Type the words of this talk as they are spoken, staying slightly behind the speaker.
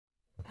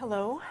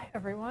Hello,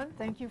 everyone.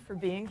 Thank you for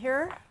being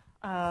here.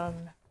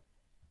 I'm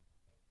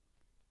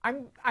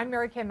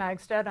Mary Kay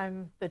Magistad.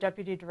 I'm the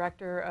Deputy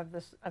Director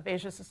of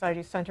Asia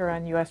Society Center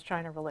on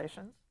U.S.-China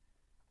Relations.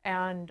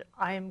 And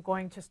I am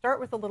going to start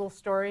with a little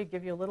story,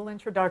 give you a little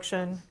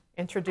introduction,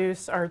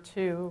 introduce our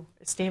two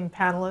esteemed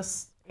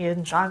panelists,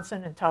 Ian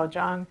Johnson and Tao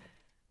Jiang,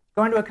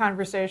 go into a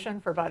conversation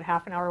for about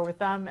half an hour with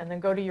them, and then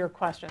go to your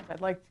questions. I'd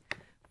like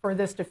for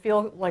this to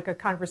feel like a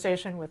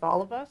conversation with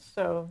all of us,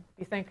 so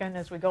be thinking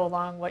as we go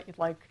along what you'd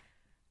like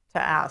to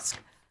ask.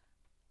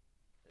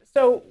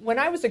 So when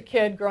I was a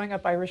kid growing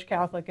up Irish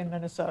Catholic in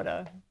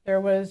Minnesota,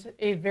 there was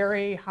a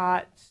very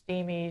hot,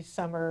 steamy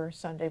summer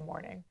Sunday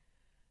morning.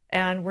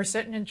 And we're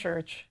sitting in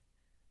church,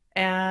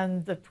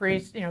 and the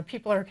priest,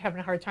 people are having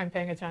a hard time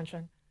paying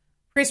attention.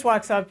 Priest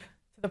walks up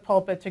to the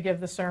pulpit to give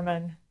the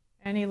sermon,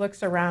 and he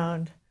looks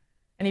around,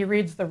 and he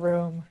reads the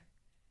room,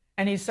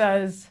 and he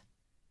says,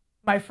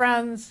 "My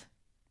friends,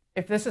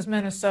 if this is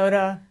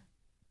Minnesota,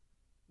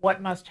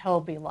 what must hell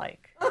be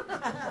like?"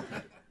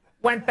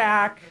 Went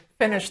back,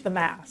 finished the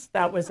Mass.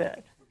 That was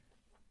it.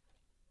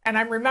 And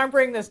I'm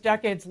remembering this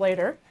decades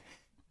later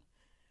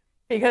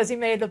because he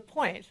made a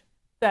point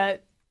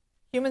that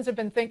humans have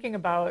been thinking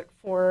about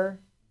for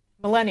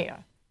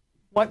millennia.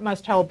 What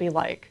must hell be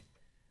like?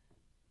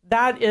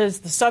 That is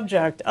the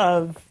subject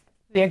of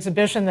the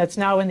exhibition that's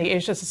now in the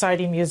Asia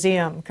Society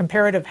Museum,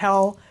 Comparative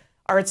Hell,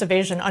 Arts of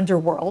Asian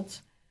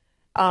Underworlds.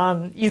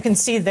 You can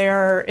see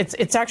there,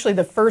 it's actually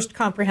the first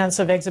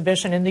comprehensive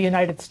exhibition in the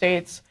United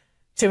States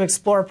to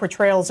explore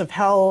portrayals of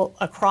hell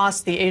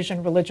across the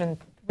Asian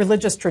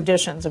religious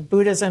traditions of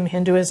Buddhism,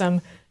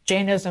 Hinduism,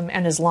 Jainism,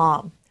 and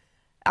Islam.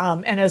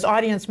 And as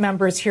audience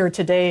members here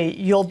today,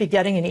 you'll be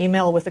getting an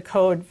email with a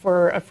code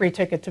for a free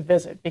ticket to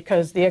visit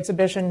because the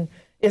exhibition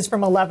is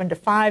from 11 to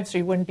 5, so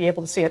you wouldn't be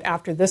able to see it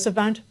after this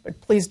event,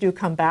 but please do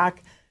come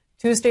back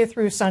Tuesday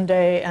through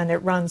Sunday, and it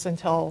runs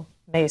until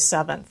May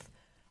 7th.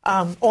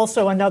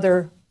 Also,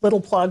 another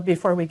little plug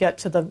before we get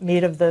to the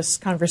meat of this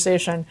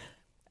conversation.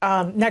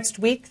 Next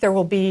week, there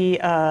will be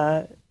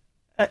an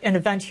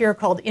event here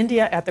called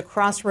India at the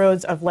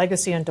Crossroads of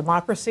Legacy and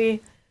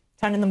Democracy,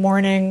 10 in the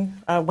morning,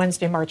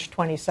 Wednesday, March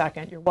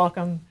 22nd. You're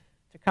welcome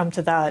to come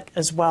to that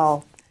as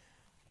well.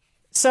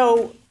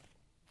 So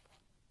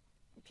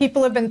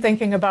people have been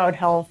thinking about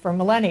hell for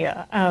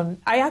millennia.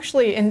 I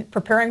actually, in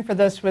preparing for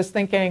this, was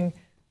thinking,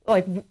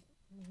 like,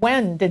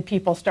 when did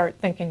people start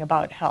thinking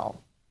about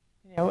hell?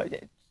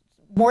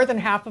 More than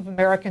half of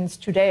Americans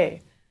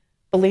today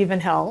believe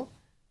in hell.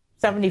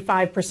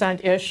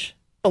 75%-ish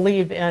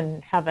believe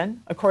in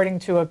heaven, according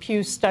to a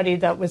Pew study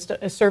that was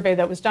a survey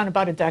that was done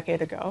about a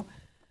decade ago.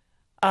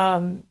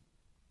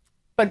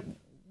 But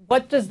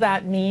what does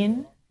that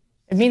mean?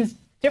 It means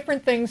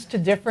different things to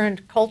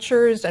different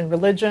cultures and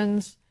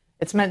religions.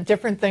 It's meant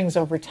different things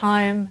over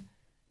time.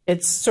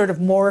 It's sort of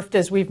morphed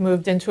as we've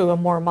moved into a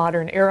more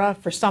modern era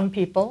for some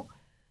people.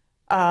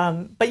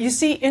 But you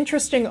see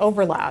interesting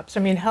overlaps. I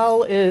mean,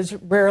 hell is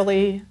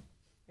rarely,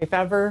 if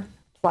ever,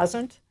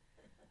 pleasant.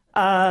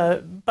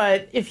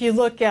 But if you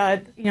look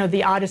at,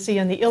 the Odyssey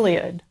and the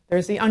Iliad,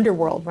 there's the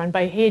underworld run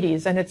by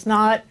Hades, and it's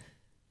not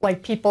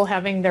like people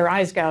having their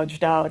eyes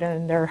gouged out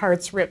and their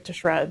hearts ripped to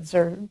shreds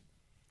or,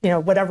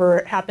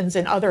 whatever happens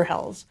in other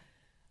hells.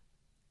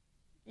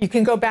 You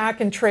can go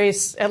back and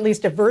trace at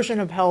least a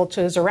version of hell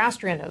to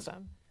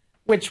Zoroastrianism,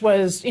 which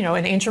was,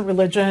 an ancient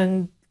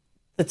religion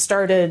that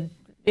started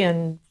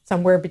in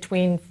somewhere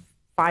between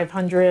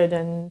 500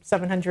 and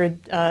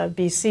 700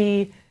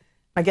 BC. Am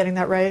I getting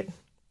that right?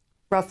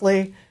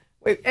 Roughly.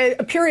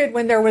 A period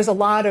when there was a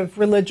lot of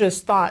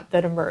religious thought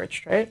that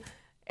emerged, right?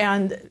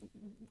 And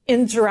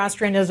in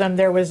Zoroastrianism,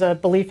 there was a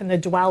belief in the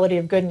duality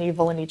of good and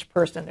evil in each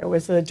person. There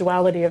was the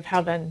duality of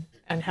heaven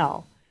and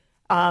hell.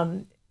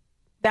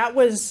 That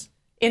was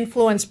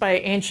influenced by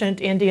ancient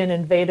Indian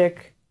and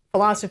Vedic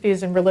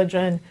philosophies and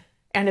religion,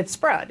 and it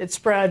spread. It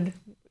spread,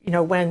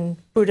 when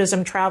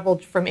Buddhism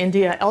traveled from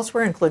India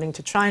elsewhere, including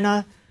to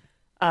China,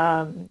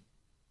 and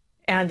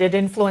it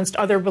influenced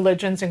other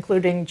religions,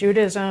 including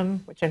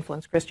Judaism, which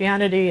influenced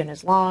Christianity and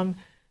Islam.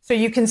 So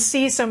you can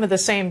see some of the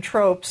same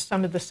tropes,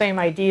 some of the same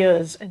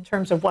ideas in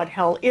terms of what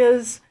hell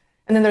is.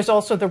 And then there's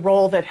also the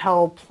role that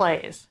hell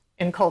plays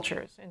in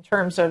cultures in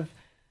terms of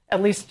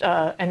at least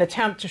an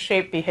attempt to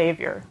shape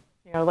behavior.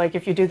 Like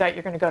if you do that,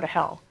 you're going to go to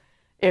hell.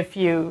 If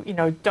you,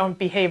 don't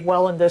behave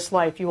well in this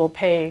life, you will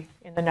pay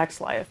in the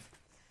next life.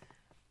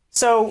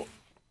 So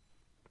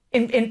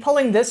in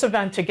pulling this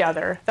event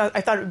together,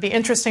 I thought it would be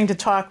interesting to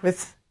talk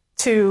with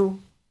two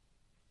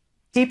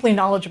deeply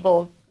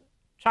knowledgeable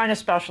China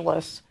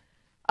specialists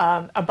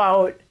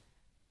about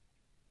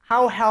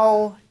how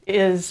hell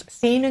is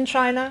seen in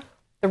China,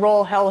 the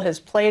role hell has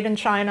played in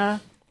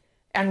China,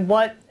 and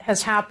what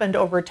has happened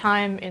over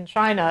time in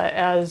China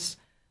as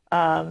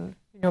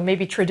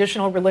maybe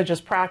traditional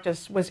religious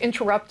practice was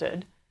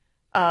interrupted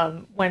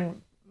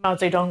when Mao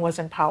Zedong was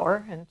in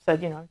power and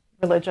said,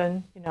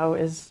 religion,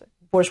 is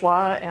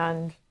bourgeois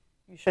and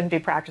you shouldn't be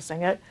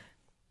practicing it.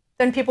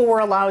 Then people were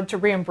allowed to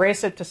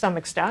re-embrace it to some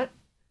extent.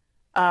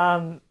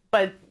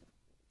 But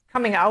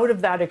coming out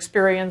of that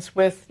experience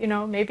with,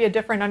 maybe a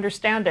different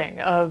understanding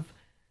of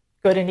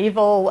good and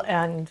evil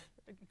and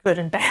good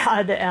and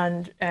bad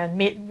and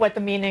what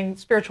the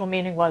spiritual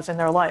meaning was in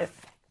their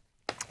life.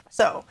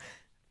 So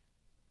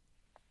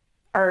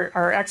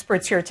our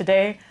experts here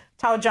today,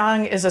 Tao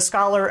Jiang is a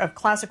scholar of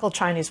classical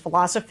Chinese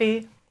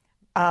philosophy,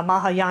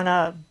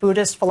 Mahayana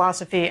Buddhist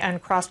philosophy,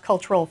 and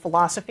cross-cultural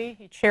philosophy.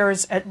 He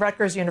chairs at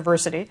Rutgers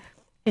University.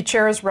 He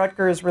chairs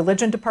Rutgers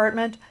Religion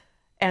Department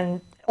and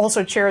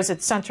also chairs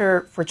its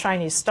Center for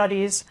Chinese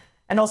Studies,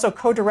 and also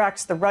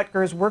co-directs the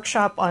Rutgers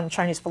Workshop on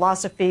Chinese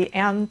Philosophy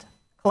and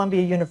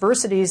Columbia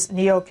University's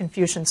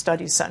Neo-Confucian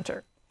Studies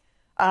Center.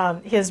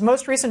 His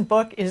most recent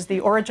book is The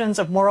Origins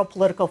of Moral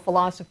Political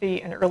Philosophy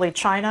in Early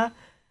China.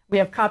 We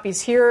have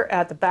copies here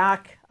at the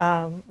back,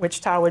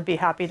 which Tao would be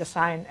happy to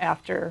sign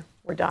after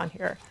we're done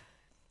here.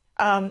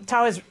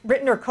 Tao has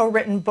written or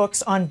co-written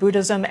books on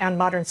Buddhism and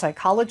modern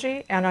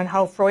psychology and on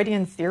how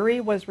Freudian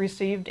theory was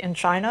received in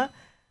China.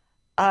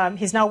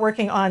 He's now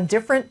working on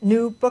different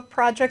new book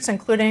projects,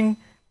 including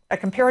a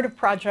comparative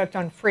project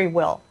on free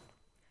will,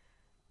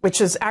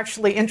 which is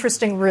actually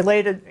interestingly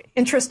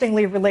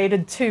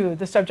related to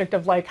the subject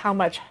of like how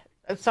much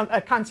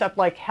a concept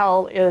like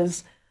hell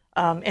is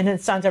an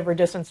incentive or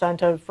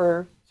disincentive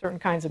for certain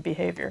kinds of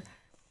behavior.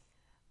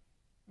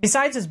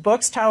 Besides his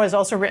books, Tao has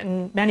also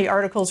written many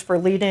articles for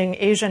leading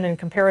Asian and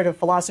comparative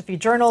philosophy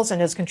journals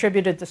and has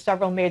contributed to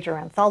several major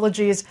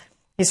anthologies.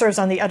 He serves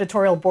on the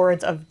editorial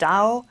boards of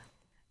Tao,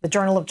 the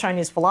Journal of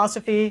Chinese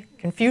Philosophy,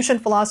 Confucian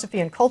Philosophy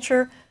and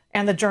Culture,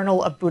 and the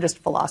Journal of Buddhist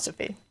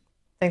Philosophy.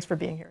 Thanks for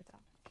being here,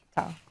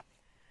 Tao.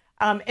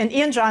 And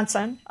Ian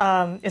Johnson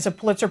is a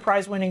Pulitzer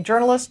Prize-winning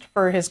journalist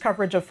for his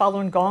coverage of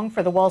Falun Gong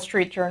for the Wall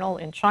Street Journal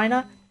in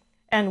China,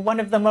 and one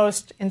of the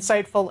most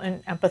insightful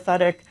and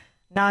empathetic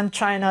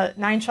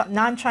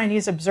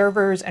non-Chinese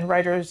observers and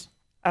writers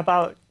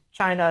about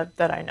China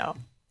that I know.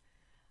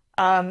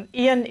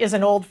 Ian is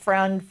an old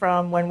friend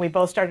from when we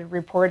both started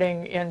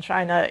reporting in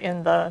China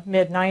in the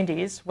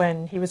mid-90s,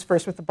 when he was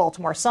first with the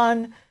Baltimore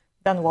Sun,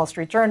 then the Wall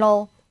Street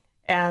Journal,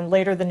 and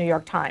later the New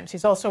York Times.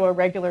 He's also a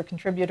regular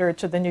contributor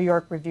to the New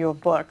York Review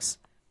of Books.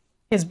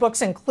 His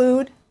books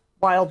include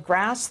Wild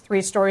Grass, 3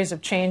 Stories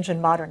of Change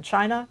in Modern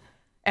China,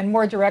 and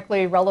more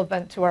directly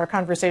relevant to our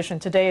conversation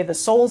today, The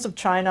Souls of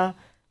China,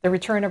 The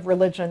Return of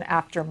Religion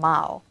After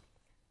Mao.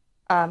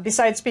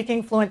 Besides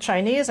speaking fluent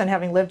Chinese and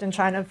having lived in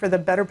China for the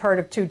better part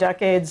of 2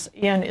 decades,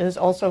 Ian is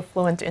also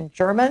fluent in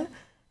German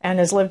and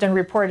has lived and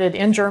reported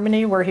in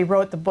Germany, where he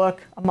wrote the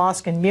book A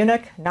Mosque in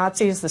Munich,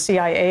 Nazis, the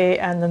CIA,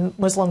 and the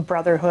Muslim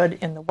Brotherhood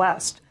in the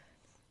West.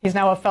 He's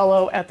now a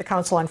fellow at the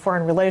Council on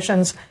Foreign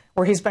Relations,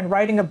 where he's been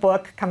writing a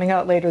book coming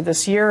out later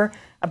this year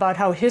about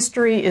how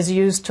history is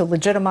used to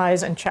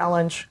legitimize and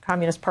challenge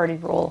Communist Party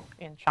rule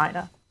in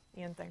China.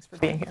 Ian, thanks for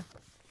being here.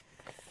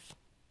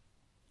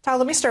 Tao,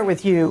 let me start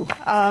with you.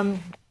 And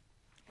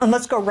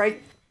let's go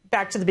right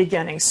back to the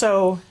beginning.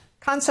 So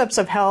concepts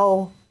of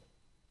hell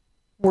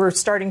were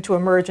starting to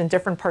emerge in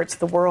different parts of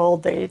the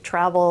world. They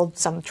traveled,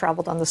 some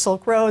traveled on the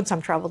Silk Road, some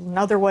traveled in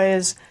other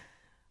ways.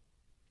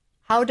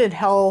 How did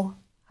hell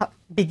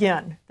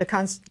begin, the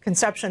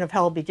conception of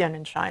hell begin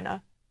in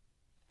China?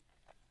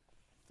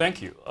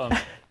 Thank you.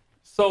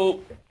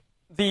 So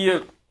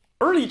the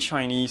early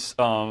Chinese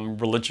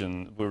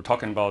religion, we were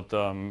talking about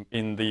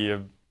in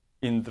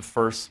the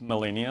first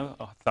millennia,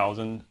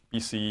 1000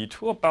 BCE,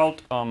 to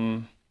about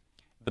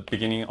the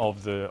beginning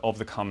of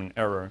the Common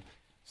Era.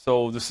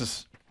 So this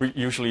is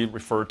usually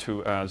referred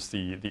to as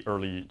the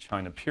early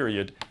China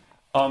period.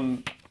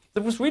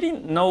 There was really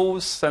no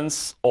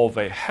sense of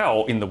a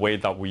hell in the way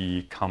that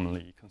we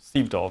commonly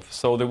conceived of.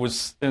 So there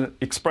was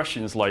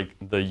expressions like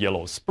the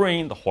Yellow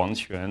Spring, the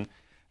Huangquan,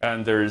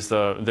 and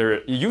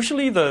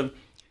usually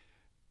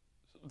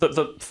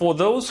for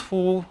those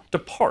who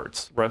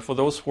depart, right? For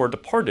those who are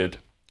departed,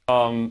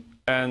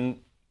 and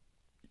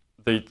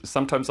they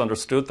sometimes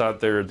understood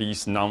that there are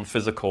these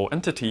non-physical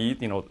entities,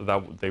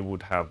 that they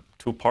would have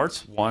 2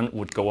 parts. One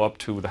would go up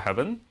to the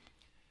heaven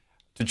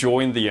to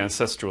join the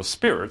ancestral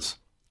spirits,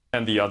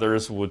 and the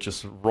others would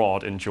just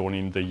rot in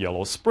joining the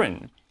Yellow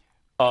Spring.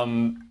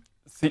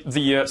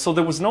 So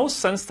there was no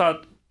sense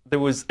that there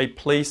was a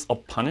place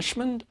of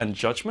punishment and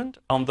judgment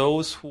on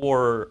those who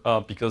were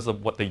because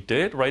of what they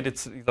did, right?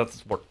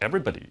 That's where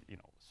everybody,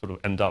 sort of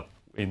end up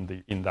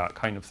in that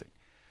kind of thing.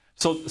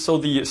 So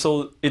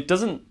it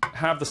doesn't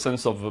have the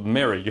sense of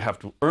merit you have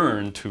to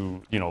earn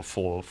to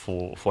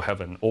for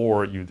heaven,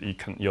 or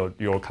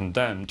you're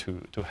condemned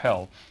to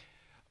hell.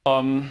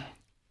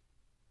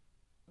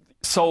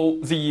 So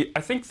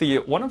I think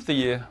one of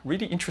the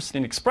really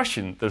interesting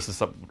expression, this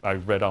is I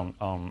read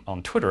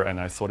on Twitter, and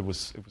I thought it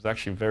was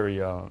actually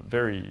very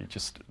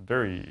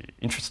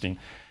interesting,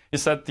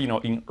 is that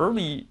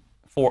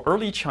for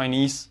early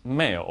Chinese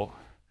male,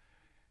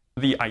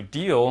 the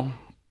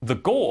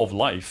goal of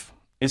life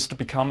is to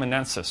become an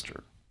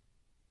ancestor.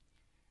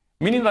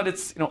 Meaning that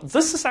it's,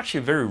 this is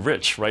actually very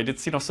rich, right?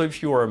 It's, so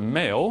if you are a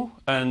male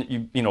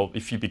and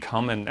if you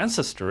become an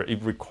ancestor,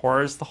 it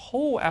requires the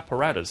whole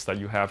apparatus that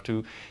you have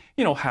to,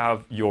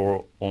 have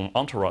your own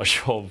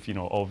entourage of,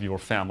 of your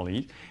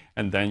family,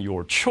 and then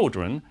your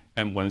children.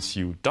 And once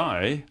you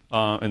die,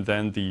 and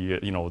then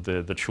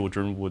the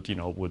children would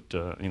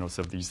sort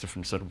of these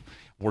different sort of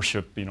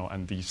worship,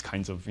 and these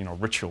kinds of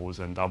rituals,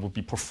 and that would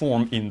be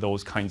performed in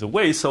those kinds of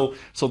ways. So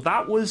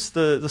that was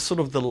the sort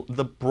of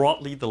the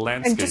broadly the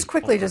landscape. And just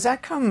quickly, does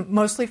that come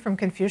mostly from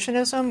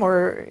Confucianism,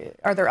 or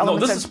are there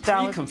elements? No, this is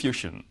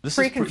pre-Confucian.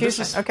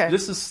 Pre-Confucian. Okay.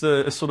 This is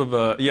sort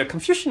of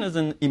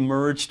Confucianism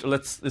emerged.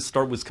 Let's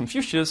start with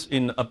Confucius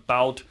in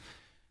about,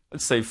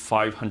 let's say,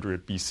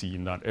 500 BC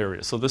in that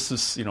area. So this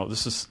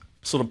is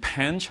sort of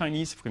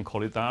pan-Chinese, if we can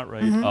call it that,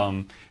 right?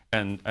 Mm-hmm.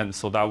 And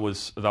so that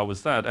was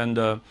that. And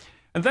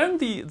then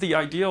the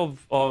idea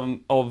of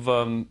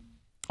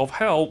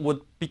hell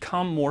would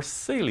become more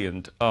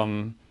salient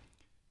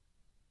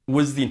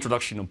with the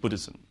introduction of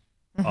Buddhism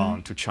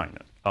to China,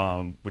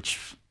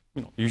 which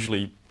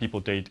usually people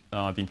date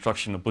the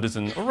introduction of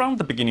Buddhism around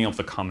the beginning of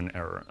the Common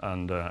Era,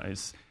 and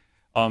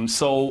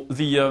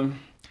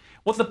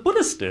what the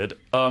Buddhists did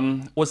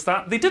was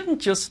that they didn't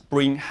just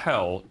bring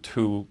hell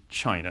to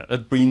China.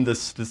 Bring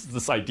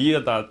this idea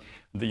that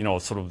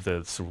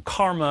through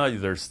karma,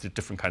 there's the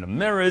different kind of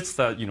merits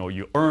that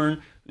you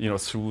earn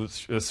through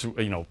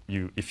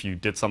if you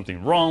did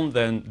something wrong,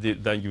 then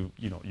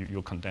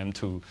you're condemned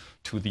to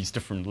these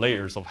different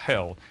layers of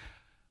hell.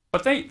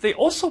 But they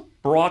also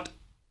brought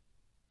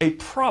a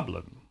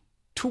problem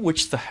to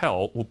which the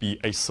hell will be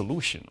a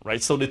solution,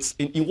 right? So it's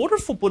in order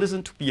for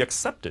Buddhism to be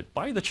accepted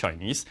by the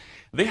Chinese,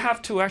 they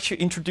have to actually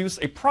introduce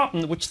a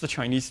problem which the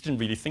Chinese didn't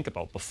really think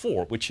about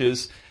before, which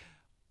is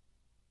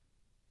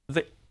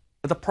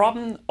the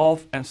problem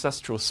of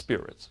ancestral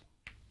spirits.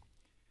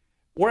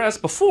 Whereas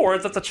before,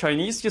 that the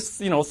Chinese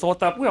just thought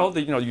that, well,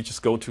 you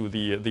just go to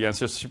the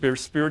ancestral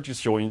spirit,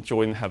 just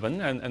join heaven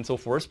and so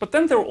forth. But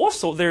then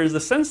there is a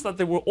sense that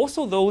there were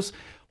also those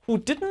who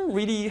didn't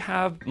really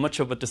have much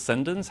of a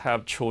descendants,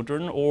 have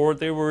children, or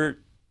they were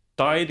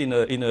died in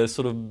a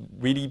sort of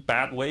really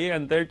bad way,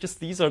 and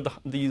these are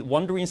the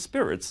wandering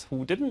spirits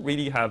who didn't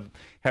really have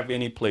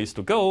any place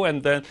to go,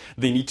 and then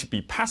they need to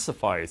be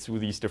pacified through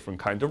these different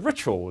kinds of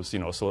rituals,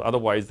 so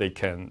otherwise they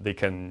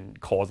can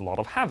cause a lot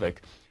of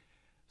havoc.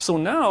 So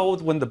now,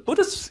 when the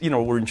Buddhists,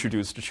 were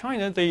introduced to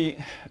China, they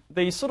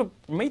sort of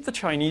made the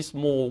Chinese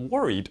more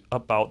worried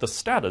about the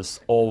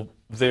status of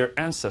their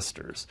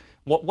ancestors.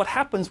 What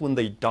happens when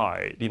they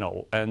die,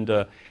 and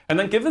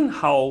then given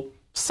how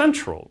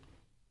central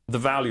the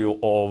value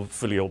of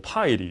filial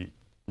piety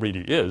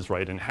really is,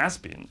 right, and has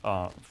been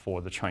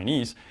for the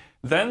Chinese,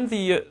 then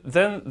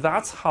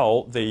that's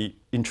how they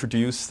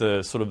introduce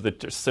the sort of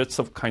the sets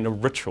of kind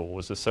of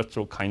rituals, the sets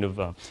of kind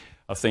of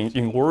things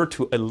in order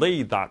to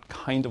allay that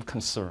kind of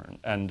concern,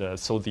 and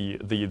so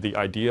the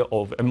idea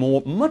of a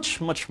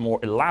much more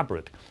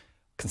elaborate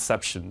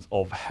conceptions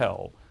of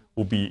hell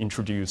will be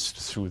introduced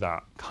through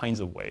that kinds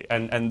of way,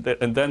 and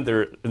then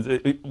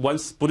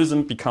once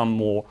Buddhism become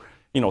more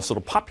sort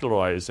of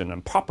popularized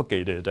and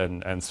propagated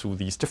and through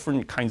these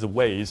different kinds of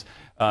ways,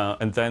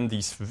 and then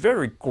these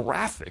very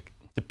graphic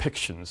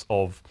depictions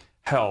of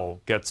hell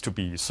gets to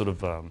be sort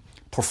of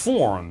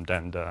performed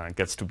and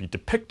gets to be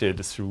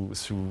depicted through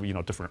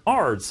different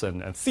arts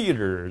and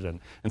theaters and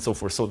so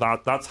forth. So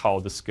that's how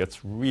this gets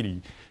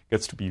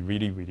to be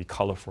really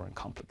colorful and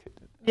complicated.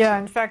 Yeah,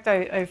 in fact,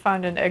 I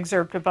found an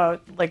excerpt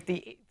about like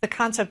the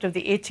concept of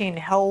the 18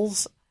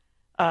 hells,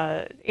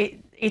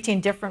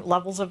 18 different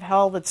levels of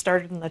hell that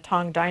started in the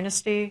Tang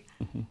Dynasty.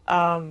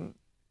 Mm-hmm.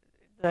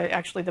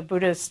 Actually, the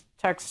Buddhist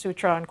text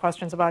Sutra on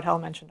Questions about Hell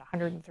mentioned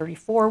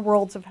 134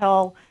 worlds of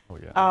hell. Oh,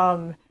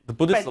 yeah. The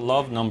Buddhists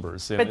love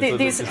numbers. Yeah. But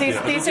these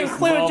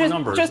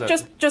include,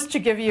 just to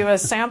give you a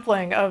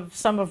sampling of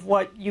some of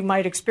what you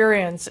might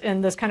experience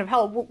in this kind of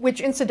hell,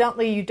 which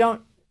incidentally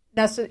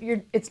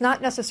it's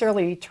not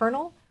necessarily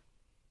eternal.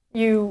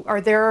 You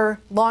are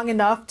there long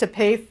enough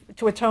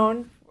to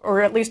atone,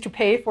 or at least to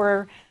pay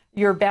for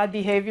your bad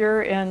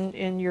behavior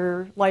in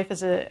your life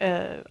as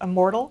a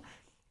mortal.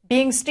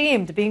 Being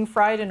steamed, being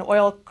fried in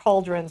oil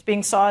cauldrons,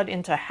 being sawed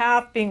into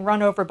half, being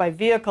run over by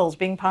vehicles,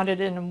 being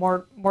pounded in a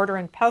mortar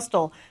and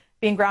pestle,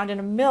 being ground in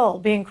a mill,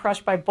 being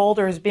crushed by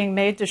boulders, being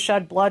made to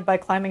shed blood by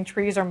climbing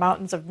trees or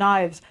mountains of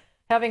knives,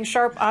 having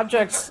sharp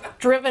objects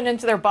driven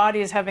into their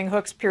bodies, having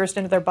hooks pierced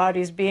into their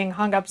bodies, being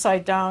hung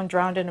upside down,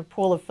 drowned in a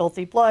pool of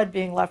filthy blood,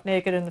 being left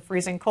naked in the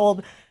freezing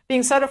cold,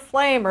 being set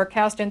aflame or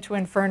cast into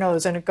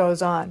infernos, and it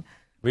goes on.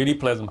 Really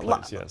pleasant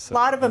place, yes. A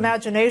lot of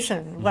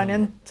imagination went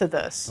into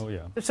this. Oh,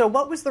 yeah. So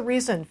what was the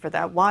reason for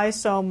that? Why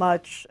so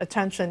much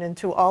attention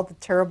into all the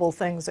terrible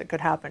things that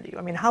could happen to you?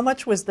 I mean, how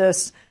much was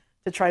this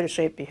to try to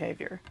shape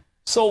behavior?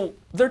 So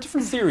there are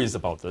different theories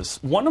about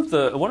this. One of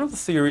the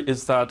theory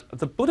is that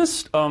the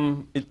Buddhists,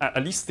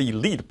 at least the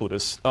elite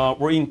Buddhists,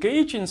 were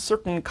engaged in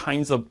certain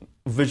kinds of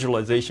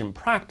visualization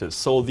practice.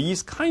 So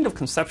these kind of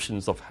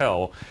conceptions of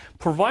hell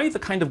provide the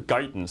kind of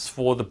guidance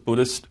for the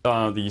Buddhists,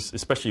 these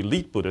especially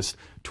elite Buddhists,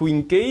 to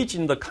engage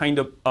in the kind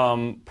of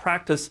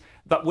practice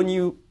that when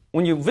you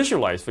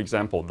visualize, for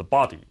example, the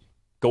body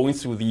going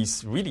through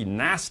these really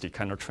nasty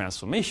kind of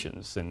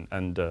transformations,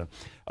 and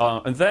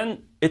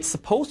then it's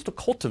supposed to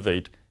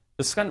cultivate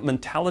this kind of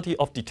mentality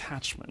of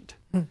detachment.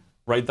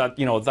 Right, that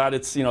that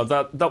it's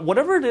that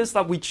whatever it is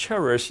that we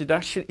cherish,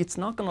 it's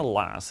not going to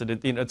last.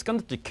 It's going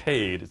to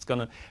decay. It's going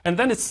to, and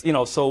then it's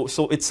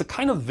so it's a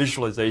kind of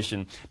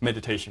visualization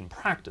meditation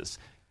practice.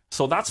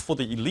 So that's for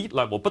the elite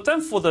level. But then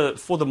for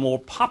the more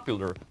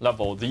popular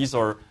level, these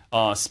are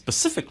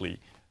specifically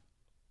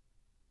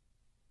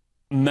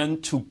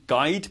meant to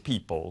guide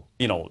people,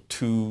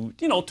 to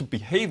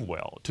behave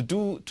well, to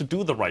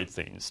do the right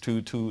things,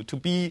 to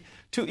be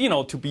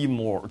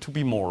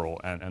moral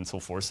and so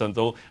forth. And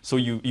so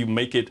you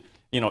make it,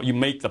 you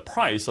make the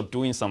price of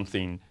doing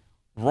something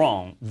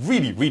wrong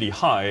really, really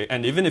high.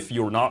 And even if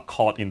you're not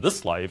caught in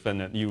this life,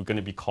 and you're going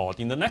to be caught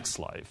in the next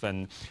life.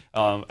 And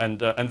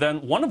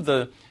then one of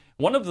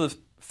the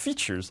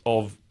features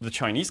of the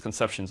Chinese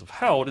conceptions of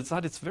hell is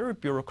that it's very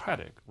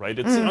bureaucratic, right?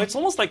 It's it's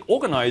almost like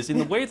organized in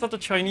the way that the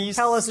Chinese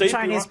hell is the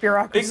Chinese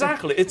bureaucracy.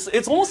 Exactly.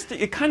 It's almost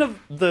kind of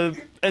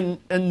and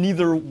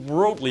neither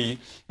worldly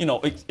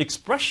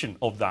expression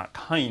of that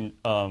kind.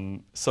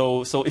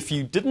 So if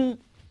you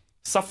didn't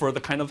suffer the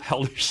kind of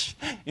hellish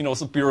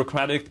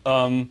bureaucratic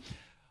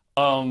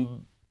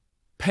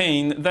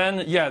pain, then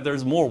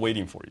there's more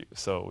waiting for you.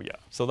 So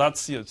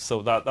that's the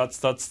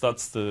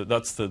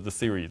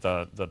theory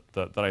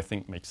that I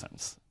think makes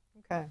sense.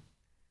 Okay.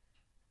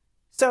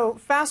 So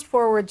fast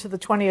forward to the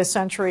 20th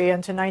century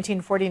and to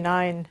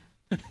 1949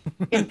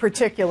 in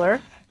particular,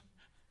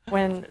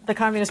 when the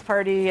Communist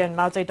Party and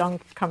Mao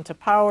Zedong come to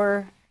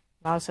power.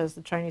 Mao says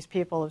the Chinese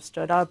people have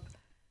stood up,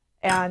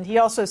 and he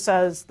also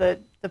says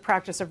that the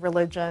practice of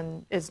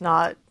religion is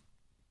not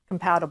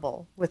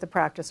compatible with the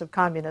practice of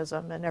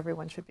communism, and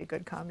everyone should be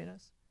good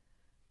communists.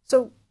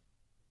 So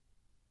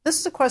this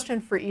is a question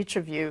for each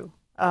of you.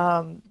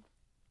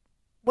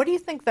 What do you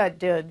think that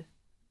did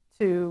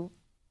to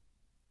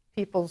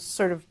people's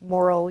sort of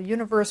moral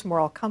universe,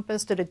 moral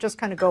compass? Did it just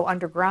kind of go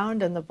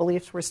underground and the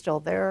beliefs were still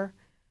there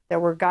that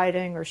were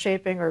guiding or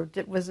shaping, or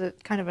was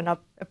it kind of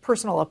a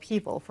personal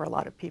upheaval for a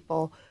lot of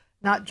people,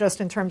 not just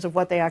in terms of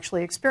what they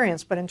actually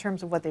experienced, but in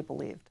terms of what they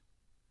believed?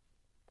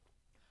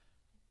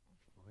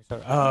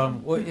 So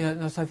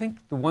I think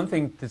the one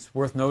thing that's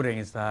worth noting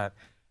is that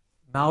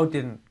Mao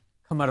didn't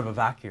come out of a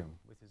vacuum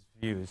with his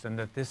views, and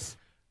that this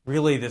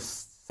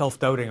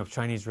self-doubting of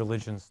Chinese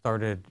religion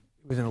started.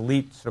 It was an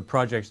elite sort of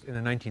project in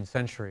the 19th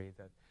century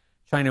that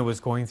China was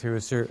going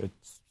through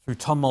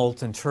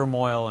tumult and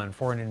turmoil and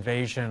foreign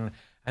invasion,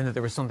 and that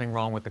there was something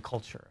wrong with the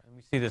culture. And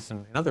we see this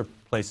in other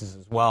places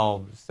as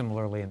well.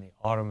 Similarly, in the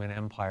Ottoman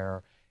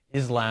Empire,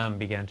 Islam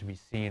began to be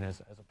seen as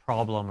a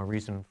problem, a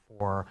reason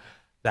for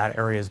that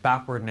area's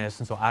backwardness,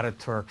 and so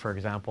Ataturk, for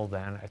example,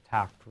 then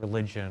attacked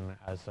religion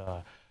as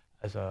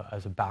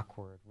a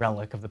backward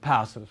relic of the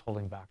past that was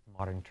holding back the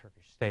modern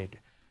Turkish state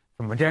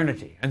from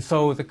modernity. And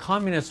so the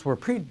communists were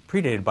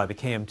predated by the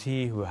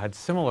KMT, who had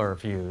similar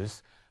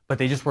views, but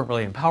they just weren't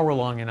really in power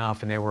long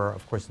enough, and they were,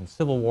 of course, in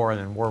civil war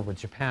and then war with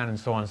Japan and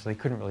so on, so they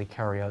couldn't really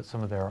carry out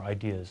some of their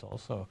ideas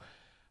also.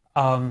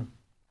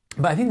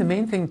 But I think the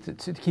main thing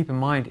to keep in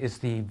mind is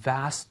the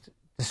vast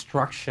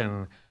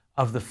destruction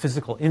of the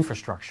physical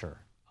infrastructure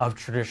of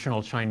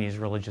traditional Chinese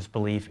religious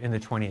belief in the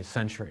 20th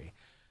century.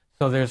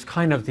 So there's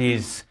kind of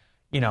these,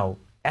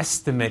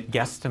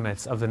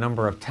 guesstimates of the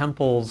number of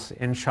temples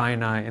in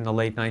China in the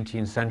late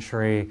 19th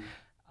century.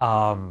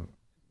 The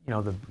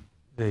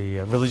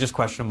Religious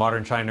Question of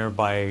Modern China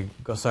by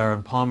Gosser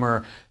and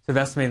Palmer sort of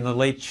estimated in the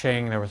late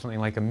Qing there was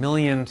something like 1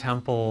 million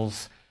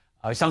temples.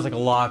 It sounds like a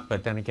lot,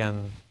 but then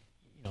again,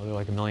 there are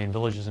like 1 million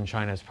villages in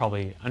China. It's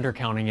probably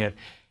undercounting it.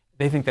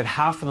 They think that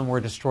half of them were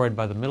destroyed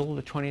by the middle of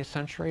the 20th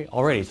century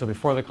already. So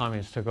before the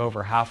communists took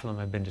over, half of them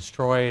had been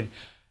destroyed.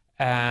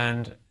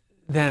 And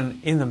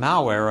then in the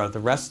Mao era, the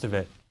rest of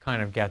it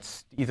kind of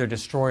gets either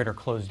destroyed or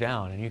closed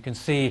down. And you can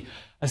see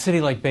a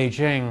city like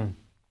Beijing,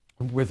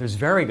 where there's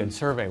very good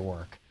survey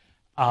work.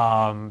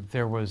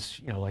 There was,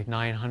 like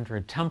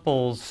 900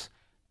 temples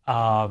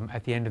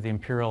at the end of the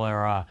imperial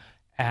era.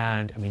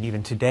 And I mean,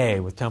 even today,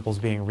 with temples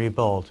being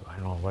rebuilt, I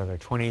don't know, whether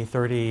 20,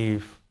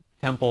 30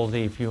 temples,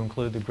 if you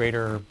include the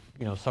greater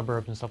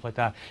suburbs and stuff like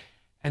that.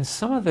 And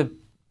some of the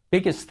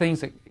biggest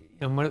things that,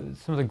 some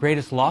of the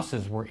greatest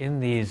losses were in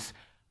these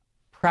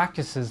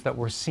practices that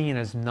were seen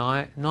as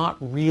not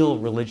real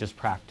religious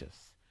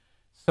practice.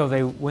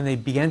 So when they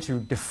began to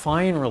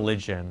define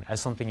religion as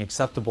something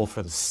acceptable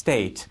for the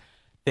state,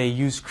 they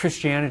used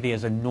Christianity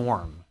as a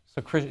norm.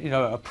 So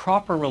a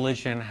proper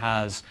religion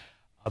has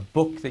a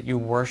book that you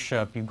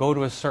worship, you go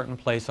to a certain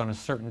place on a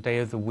certain day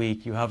of the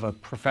week, you have a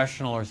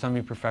professional or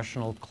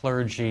semi-professional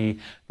clergy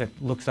that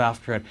looks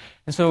after it.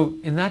 And so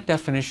in that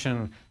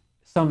definition,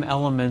 some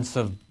elements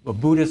of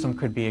Buddhism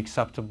could be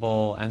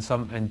acceptable, and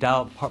some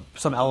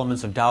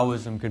elements of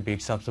Taoism could be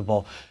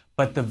acceptable,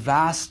 but the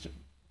vast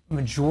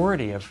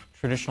majority of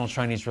traditional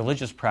Chinese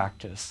religious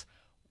practice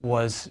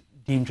was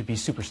deemed to be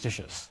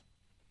superstitious.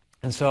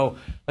 And so,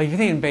 like if you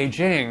think in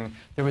Beijing,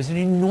 there was an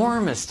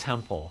enormous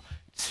temple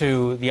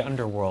to the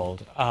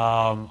underworld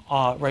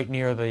right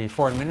near the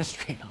foreign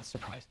ministry, not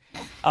surprised.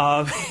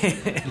 Well,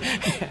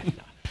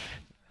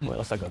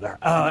 let's not go there.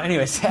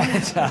 Anyways,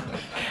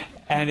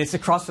 and it's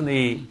across from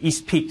the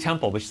East Peak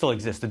Temple, which still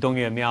exists, the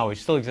Dongyue Miao,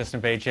 which still exists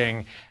in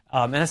Beijing.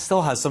 And it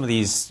still has some of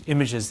these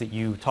images that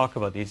you talk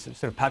about, these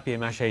sort of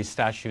papier-mâché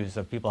statues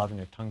of people having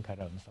their tongue cut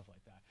out and stuff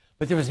like that.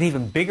 But there was an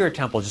even bigger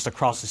temple just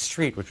across the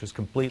street, which was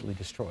completely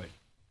destroyed.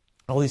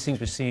 All these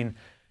things were seen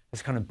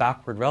as kind of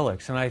backward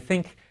relics. And I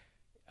think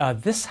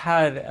this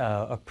had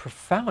a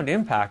profound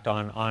impact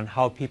on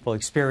how people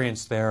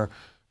experienced their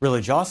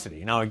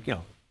religiosity. Now,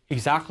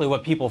 exactly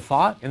what people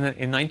thought in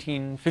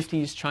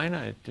 1950s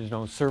China, there's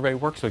no survey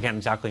work, so we can't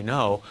exactly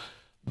know.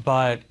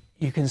 But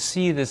you can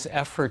see this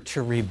effort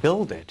to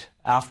rebuild it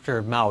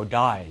after Mao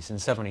dies in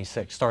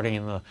 '76, starting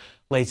in the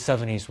late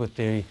 '70s with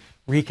the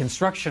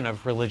reconstruction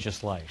of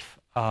religious life.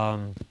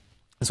 And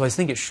so I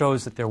think it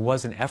shows that there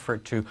was an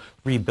effort to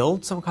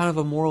rebuild some kind of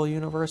a moral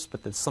universe,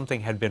 but that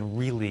something had been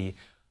really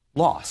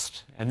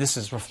lost. And this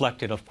is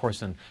reflected, of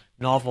course, in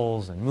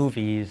novels and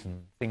movies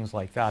and things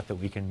like that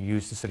we can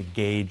use to sort of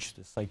gauge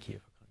the psyche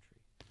of a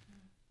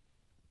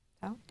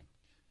country. Tao?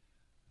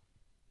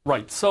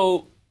 Right.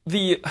 So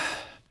we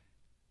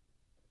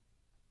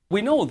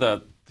know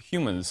that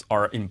humans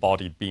are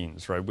embodied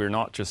beings, right? We're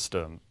not just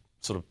sort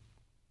of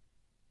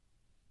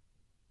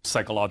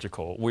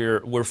psychological.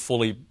 We're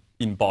fully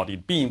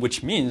embodied being,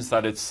 which means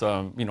that it's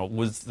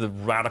with the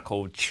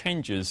radical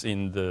changes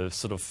in the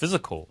sort of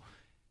physical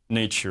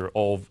nature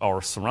of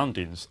our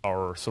surroundings,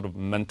 our sort of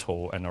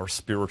mental and our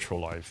spiritual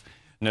life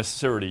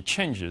necessarily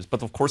changes.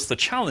 But of course, the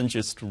challenge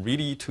is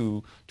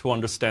to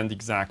understand the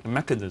exact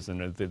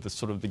mechanism, the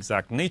sort of the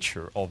exact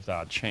nature of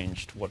that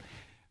change.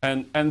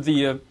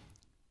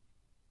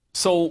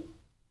 So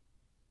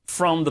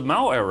from the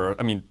Mao era,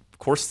 I mean, of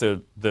course,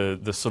 the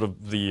sort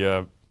of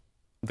the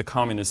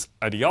communist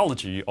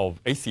ideology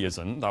of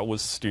atheism that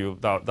was still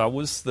that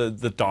was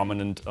the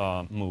dominant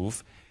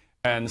move,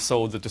 and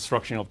so the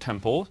destruction of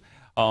temples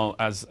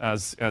as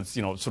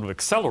sort of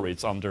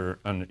accelerates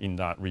in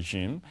that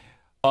regime,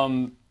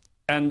 and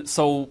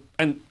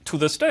to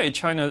this day,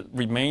 China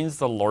remains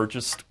the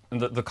largest,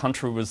 the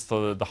country with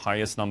the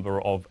highest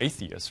number of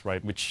atheists,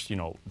 right? Which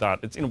that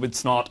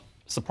it's not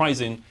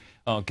surprising.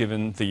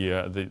 Given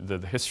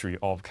the history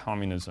of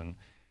communism,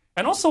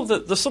 and also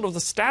the sort of the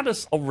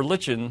status of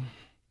religion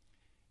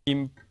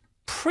in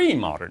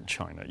pre-modern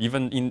China,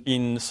 even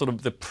in sort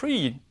of the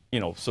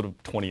sort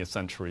of 20th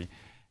century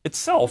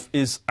itself,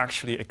 is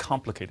actually a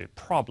complicated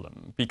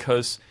problem,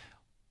 because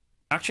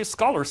actually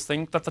scholars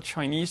think that the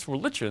Chinese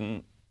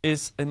religion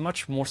is a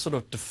much more sort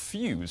of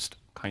diffused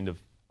kind of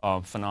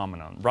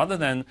phenomenon, rather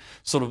than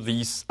sort of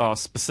these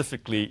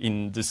specifically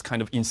in this kind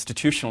of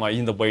institutionalized,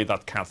 in the way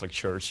that Catholic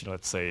Church,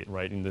 let's say,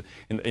 right, in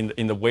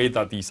the way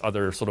that these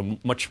other sort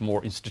of much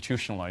more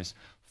institutionalized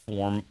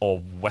form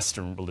of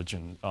Western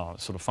religion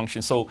sort of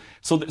function. So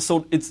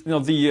it's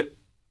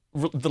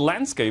the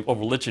landscape of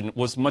religion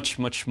was much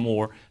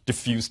more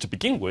diffused to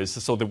begin with.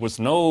 So there was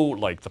no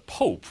like the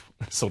Pope,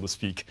 so to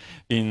speak,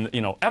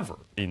 ever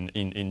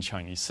in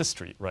Chinese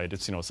history, right?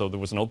 It's so there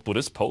was no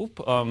Buddhist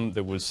Pope,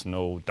 there was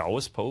no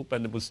Taoist Pope,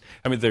 and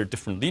there are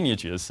different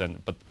lineages,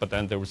 but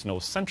then there was no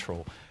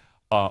central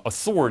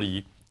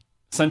authority,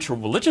 central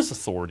religious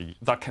authority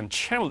that can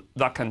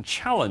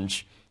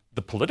challenge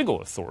the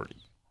political authority.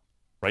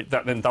 Right,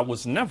 that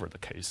was never the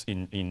case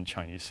in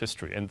Chinese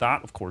history, and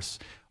that, of course,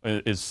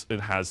 has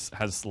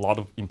a lot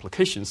of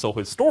implications. So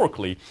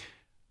historically,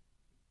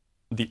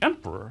 the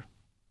emperor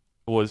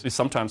is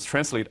sometimes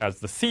translated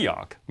as the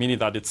theok, meaning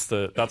that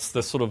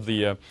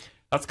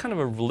that's kind of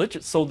a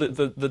religious. So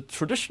the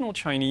traditional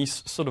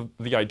Chinese sort of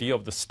the idea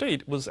of the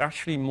state was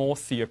actually more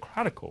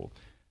theocratical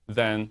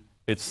than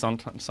it's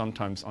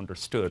sometimes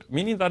understood,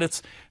 meaning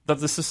that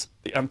this is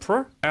the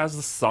emperor as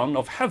the son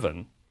of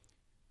heaven,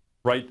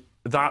 right?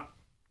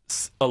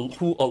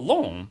 Who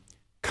alone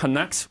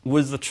connects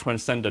with the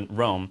transcendent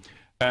realm,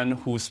 and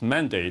whose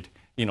mandate,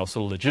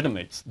 sort of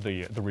legitimates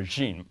the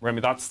regime. I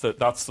mean, that's the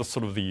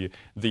sort of the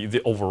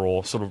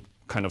overall sort of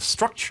kind of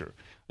structure,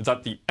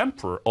 that the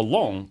emperor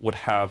alone would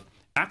have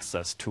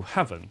access to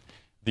heaven,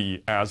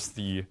 as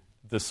the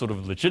sort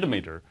of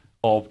legitimator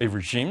of a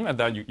regime, and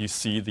that you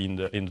see in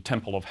the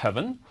Temple of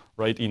Heaven,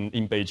 right,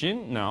 in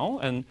Beijing now,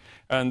 and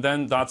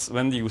then that's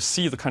when you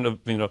see the kind of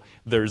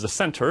there is a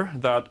center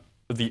that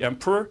the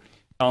emperor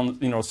on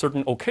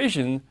certain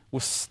occasion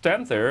would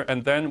stand there,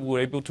 and then were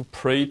able to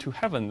pray to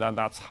heaven. And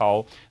that's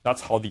how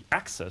the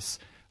access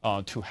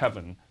to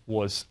heaven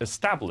was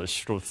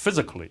established, sort of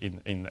physically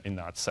in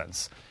that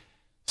sense.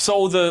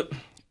 So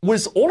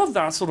with all of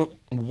that sort of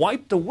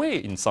wiped away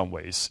in some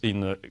ways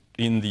in the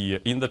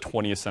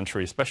 20th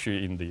century,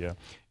 especially in the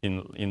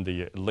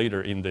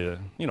later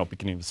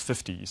beginning of the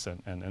 50s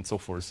and so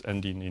forth,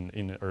 ending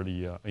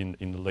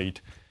in the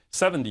late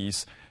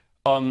 70s.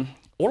 All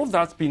of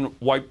that's been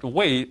wiped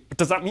away.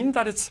 Does that mean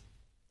that it's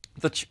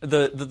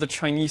the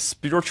Chinese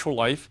spiritual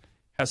life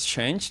has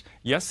changed?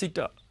 Yes, it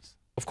does.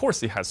 Of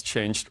course, it has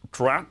changed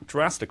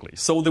drastically.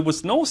 So there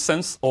was no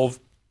sense of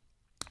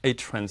a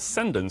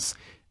transcendence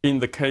in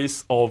the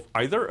case of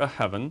either a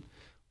heaven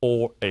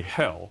or a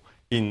hell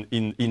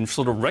in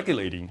sort of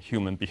regulating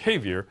human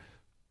behavior.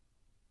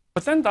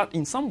 But then that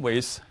in some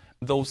ways,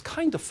 those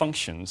kind of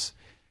functions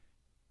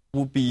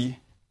will be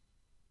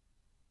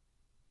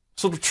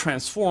sort of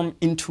transformed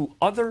into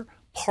other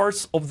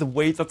parts of the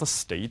way that the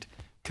state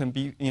can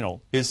be,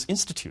 is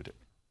instituted.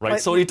 Right?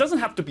 So it doesn't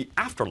have to be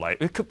afterlife.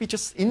 It could be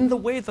just in the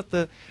way that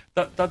the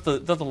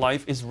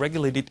life is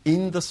regulated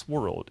in this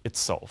world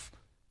itself.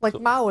 Like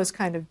Mao was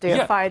kind of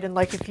deified, and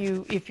like if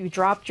you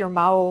dropped your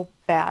Mao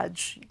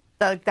badge,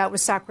 that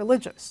was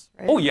sacrilegious,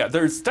 right? Oh yeah,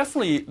 there's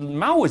definitely,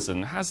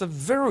 Maoism has a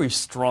very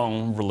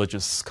strong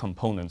religious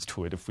component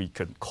to it, if we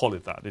could call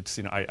it that. It's,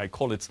 I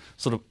call it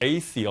sort of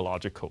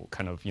atheological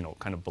kind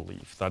of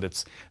belief,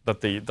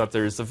 that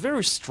there is a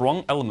very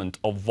strong element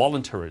of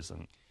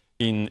voluntarism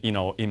in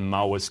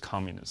Maoist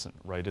communism,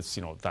 right? It's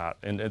that,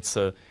 and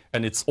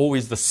it's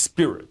always the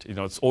spirit.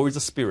 It's always the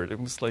spirit. It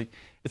was like,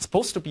 it's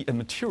supposed to be a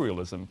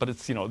materialism, but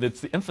it's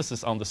the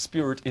emphasis on the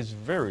spirit is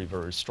very,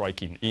 very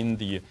striking in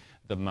the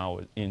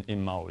Mao in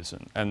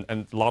Maoism, and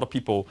a lot of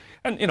people,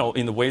 and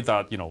in the way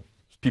that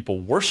people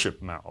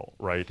worship Mao,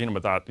 right?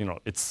 But that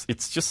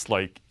it's just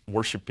like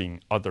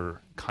worshiping other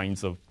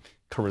kinds of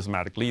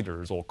charismatic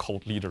leaders or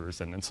cult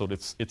leaders, and so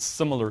it's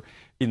similar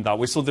in that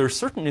way. So there are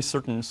certainly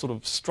certain sort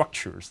of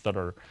structures that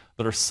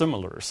are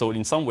similar. So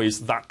in some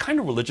ways, that kind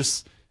of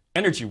religious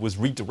energy was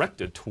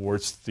redirected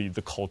towards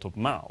the cult of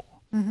Mao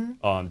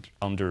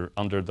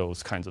under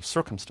those kinds of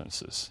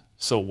circumstances.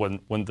 So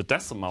when the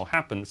death of Mao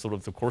happened,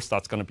 of course,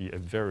 that's going to be a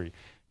very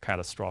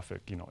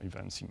catastrophic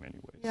events in many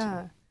ways.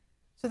 Yeah.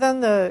 So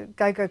then the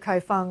Gaiga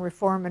Kaifang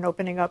reform and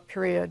opening up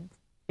period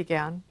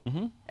began,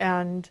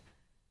 and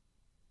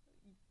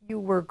you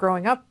were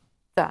growing up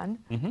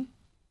then.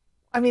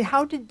 I mean,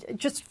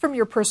 just from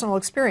your personal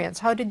experience,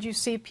 how did you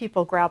see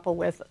people grapple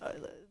with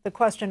the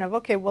question of,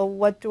 okay, well,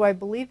 what do I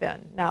believe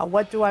in now?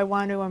 What do I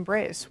want to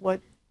embrace?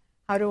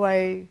 How do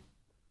I?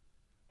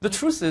 The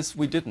truth is,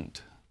 we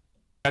didn't.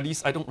 At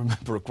least I don't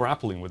remember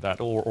grappling with that,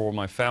 or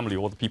my family,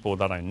 or the people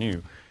that I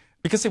knew,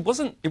 because it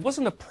wasn't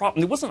a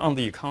problem. It wasn't on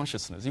the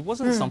consciousness. It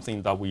wasn't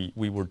something that we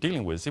were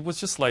dealing with. It was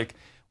just like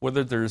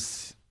whether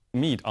there's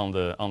meat on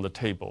the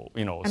table,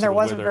 and there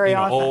wasn't very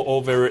often.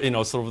 Or very,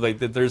 sort of like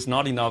there's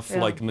not enough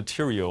like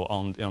material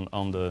on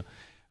the,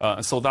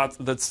 so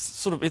that's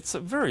sort of, it's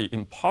a very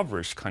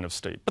impoverished kind of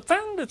state. But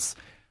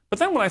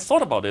then when I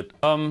thought about it,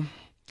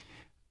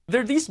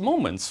 there are these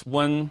moments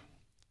when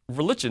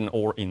religion,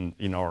 or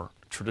in our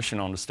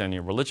traditional understanding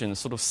of religion,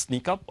 sort of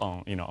sneak up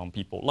on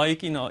people.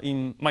 Like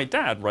in my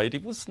dad, right?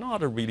 It was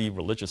not a really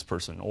religious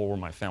person, or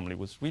my family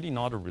was really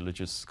not a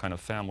religious kind of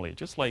family,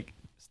 just like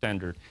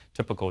standard,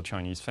 typical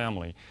Chinese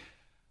family.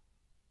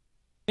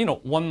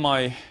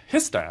 When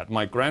his dad,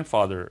 my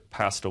grandfather,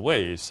 passed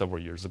away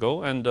several years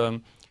ago,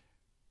 and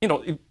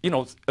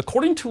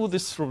according to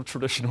this sort of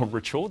traditional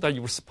ritual, that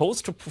you were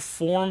supposed to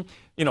perform,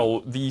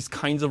 these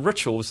kinds of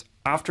rituals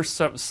after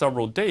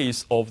several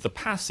days of the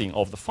passing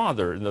of the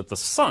father, and that the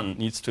son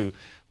needs to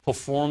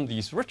perform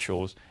these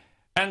rituals.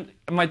 And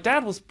my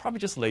dad was probably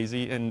just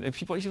lazy, and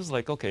he was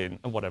like, okay,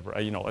 whatever,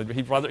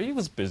 he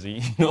was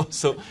busy,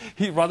 so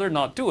he'd rather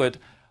not do it.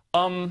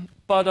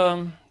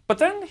 But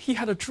then he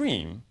had a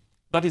dream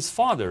that his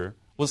father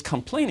was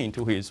complaining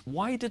to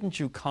why didn't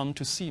you come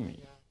to see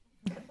me?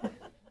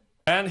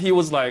 And he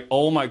was like,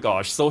 oh my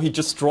gosh! So he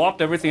just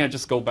dropped everything and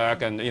just go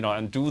back and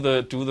and do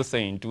the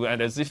thing,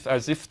 and as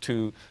if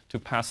to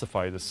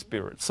pacify the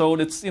spirit. So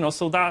it's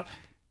so that,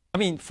 I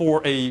mean,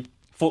 for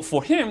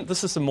him,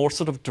 this is a more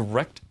sort of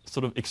direct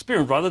sort of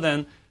experience rather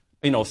than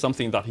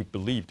something that he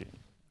believed in.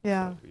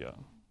 Yeah. So, yeah.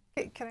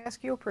 Hey, can I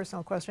ask you a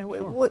personal question?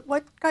 Sure.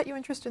 What got you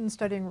interested in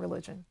studying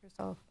religion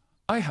yourself?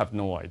 I have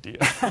no idea.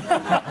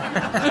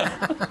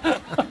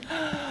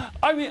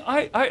 I mean,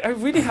 I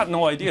really had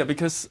no idea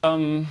because.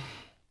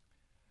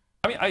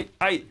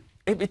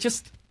 It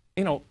just,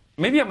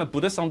 maybe I'm a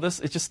Buddhist on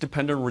this. It's just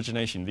dependent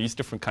origination. These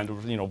different kind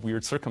of,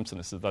 weird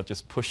circumstances that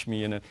just push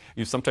me in.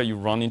 Sometimes you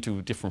run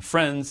into different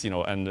friends,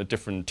 and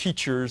different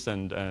teachers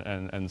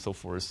and so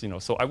forth,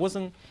 So I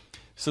wasn't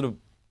sort of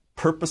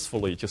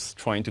purposefully just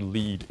trying to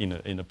lead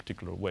in a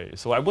particular way.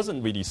 So I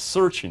wasn't really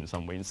searching in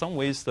some way. In some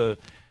ways, the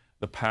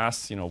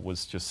past,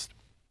 was just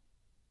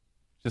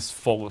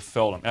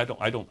fell.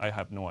 I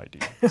have no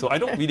idea. So I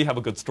don't really have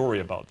a good story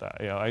about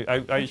that. Yeah,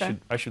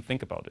 I should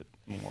think about it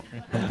more.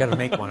 You've got to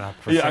make one up.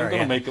 For yeah, sure,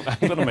 I'm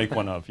gonna make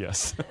one up.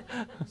 Yes.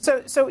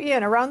 So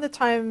Ian, around the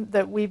time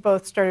that we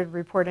both started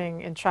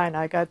reporting in China,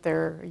 I got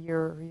there a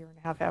year and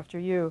a half after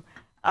you.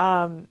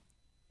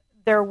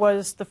 There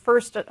was the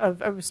first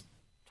of. I was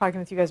talking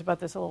with you guys about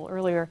this a little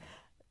earlier.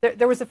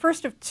 There was the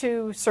first of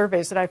two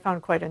surveys that I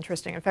found quite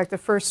interesting. In fact, the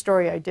first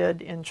story I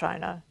did in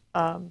China.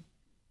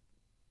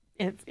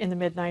 In the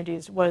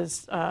mid-90s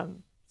was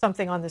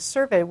something on this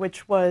survey,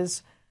 which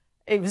was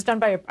It was done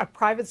by a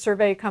private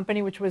survey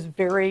company, which was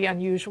very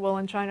unusual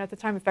in China at the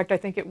time. In fact, I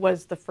think it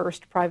was the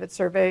first private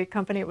survey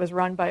company. It was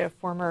run by a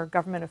former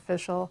government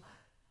official,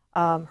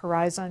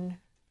 Horizon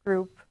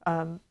Group,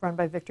 run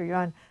by Victor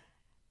Yuan.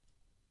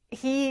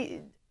 He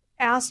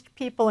asked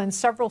people in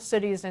several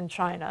cities in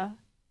China.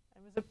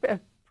 It was a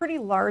pretty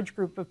large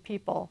group of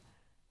people,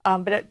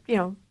 but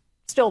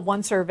still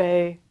one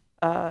survey,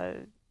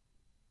 at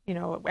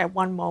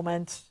one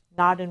moment,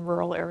 not in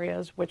rural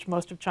areas, which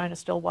most of China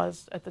still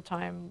was at the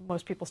time.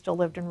 Most people still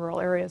lived in rural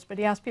areas. But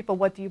he asked people,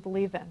 what do you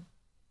believe in?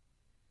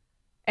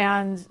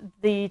 And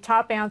the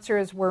top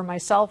answers were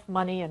myself,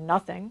 money, and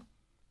nothing.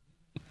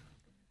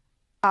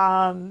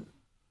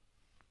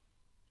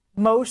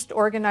 Most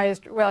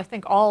organized, well, I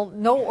think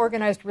no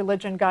organized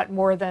religion got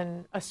more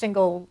than a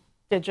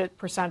single-digit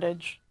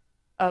percentage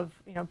of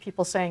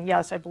people saying,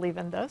 yes, I believe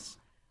in this.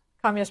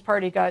 Communist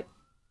Party got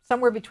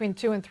somewhere between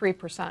 2 and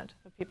 3%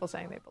 of people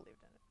saying they believed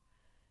in it.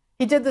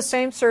 He did the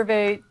same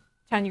survey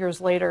 10 years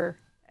later,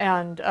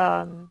 and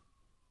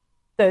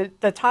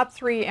the top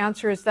 3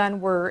 answers then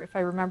were, if I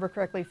remember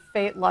correctly,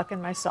 fate, luck,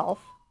 and myself.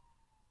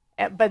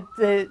 But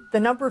the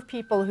number of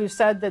people who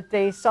said that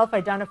they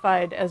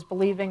self-identified as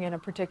believing in a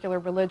particular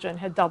religion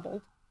had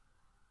doubled.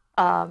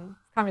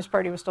 Communist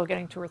Party was still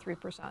getting 2 or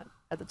 3%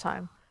 at the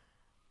time.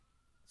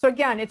 So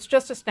again, it's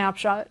just a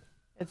snapshot.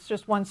 It's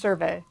just one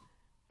survey.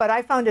 But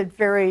I found it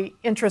very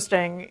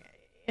interesting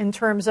in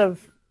terms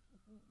of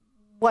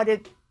what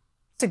it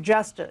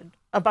suggested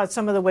about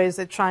some of the ways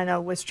that China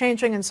was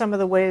changing and some of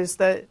the ways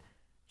that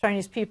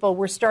Chinese people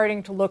were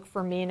starting to look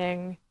for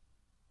meaning,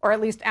 or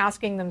at least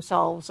asking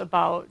themselves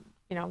about,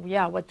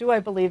 what do I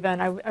believe in?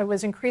 I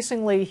was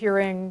increasingly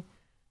hearing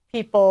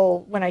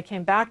people, when I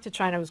came back to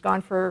China, I was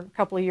gone for a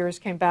couple of years,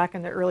 came back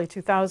in the early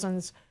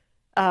 2000s,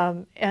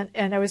 and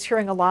I was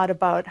hearing a lot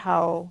about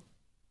how,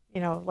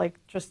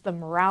 just the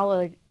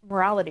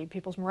morality,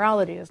 people's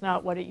morality is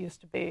not what it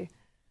used to be.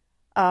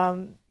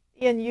 And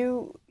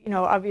you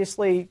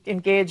obviously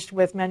engaged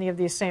with many of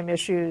these same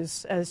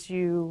issues as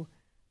you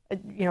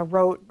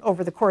wrote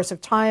over the course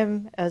of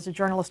time as a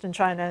journalist in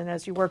China and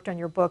as you worked on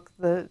your book,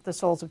 The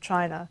Souls of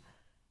China.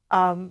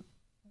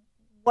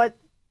 What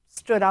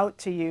stood out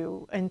to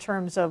you in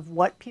terms of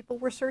what people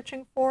were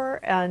searching for?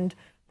 And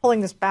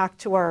pulling this back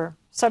to our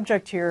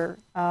subject here,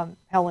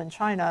 Hell in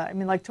China, I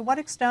mean, to what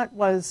extent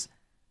was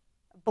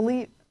a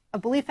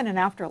belief in an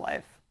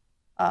afterlife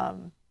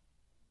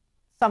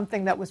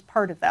something that was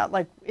part of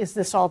that? Is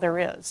this all there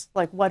is?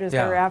 What is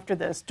there after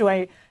this? Do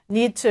I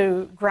need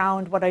to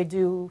ground what I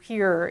do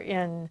here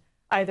in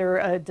either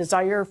a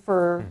desire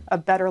for a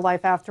better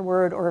life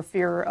afterward or a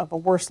fear of a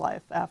worse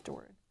life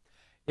afterward?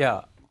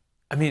 Yeah.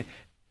 I mean,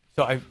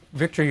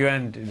 Victor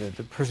Yuan,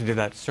 the person who did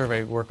that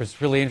survey work,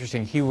 was really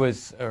interesting. He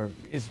is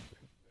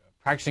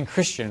practicing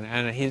Christian,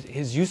 and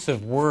his use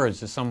of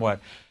words is somewhat,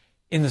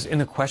 in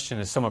the question,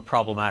 is somewhat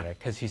problematic,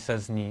 because he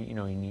says, ni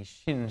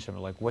xin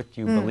shenme, what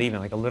do you believe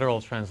in, a literal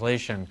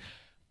translation.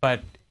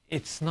 But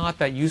it's not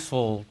that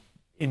useful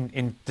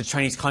in the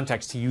Chinese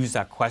context to use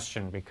that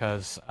question,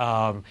 because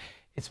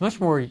it's much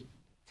more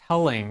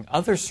telling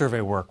other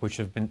survey work which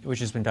has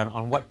been done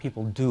on what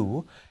people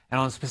do and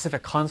on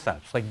specific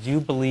concepts. Do you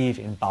believe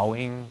in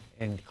bowing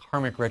and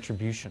karmic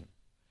retribution?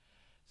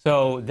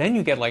 So then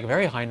you get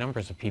very high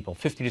numbers of people.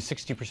 50 to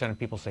 60% of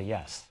people say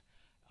yes.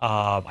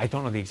 I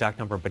don't know the exact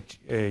number, but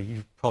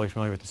you're probably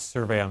familiar with the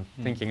survey I'm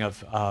thinking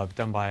of,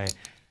 done by.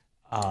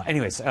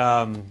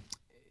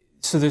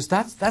 So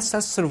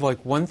that's sort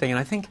of one thing, and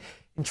I think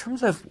in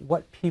terms of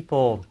what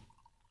people,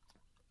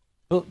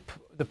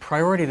 the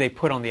priority they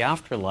put on the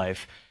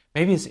afterlife,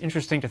 maybe it's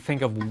interesting to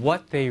think of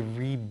what they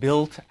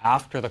rebuilt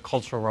after the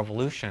Cultural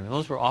Revolution, and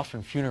those were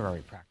often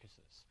funerary practices.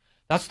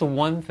 That's the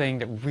one thing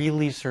that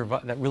really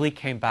survived, that really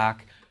came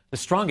back the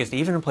strongest,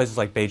 even in places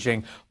like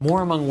Beijing,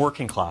 more among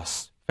working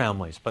class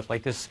families. But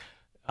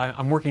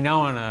I'm working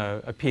now on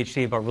a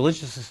PhD about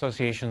religious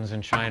associations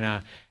in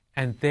China,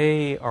 and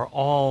they are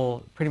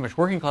all pretty much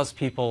working class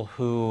people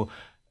who,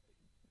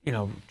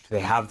 they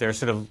have their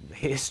sort of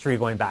history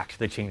going back to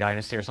the Qing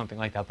dynasty or something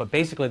like that. But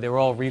basically, they were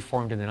all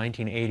reformed in the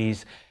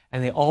 1980s,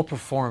 and they all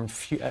performed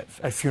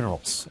at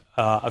funerals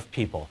of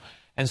people.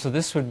 And so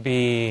this would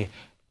be,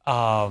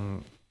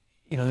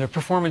 they're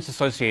performance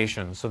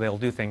associations. So they'll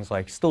do things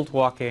like stilt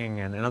walking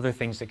and other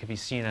things that could be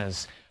seen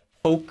as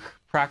folk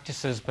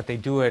practices, but they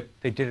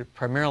did it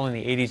primarily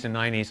in the 80s and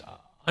 90s,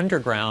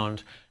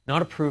 underground,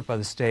 not approved by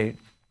the state.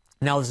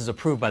 Now this is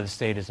approved by the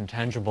state as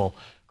intangible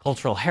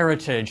cultural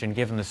heritage and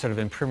given the sort of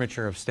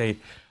imprimatur of state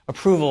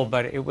approval,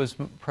 but it was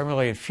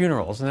primarily at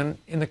funerals. And then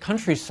in the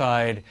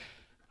countryside,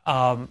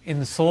 in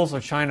the Souls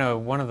of China,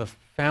 one of the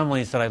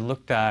families that I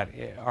looked at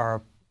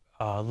are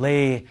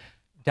lay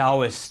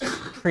Taoist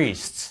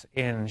priests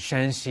in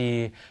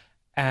Shanxi,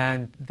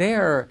 and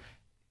there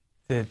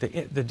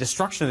the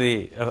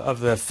destruction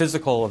of the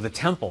physical of the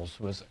temples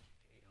was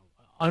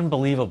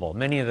unbelievable.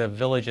 Many of the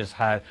villages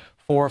had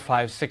 4,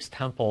 5, 6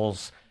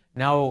 temples.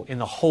 Now in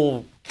the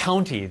whole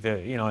county,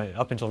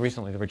 up until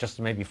recently, there were just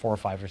maybe 4 or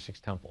 5 or 6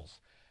 temples.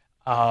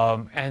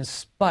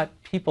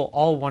 But people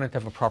all wanted to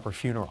have a proper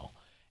funeral.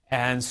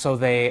 And so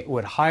they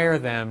would hire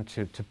them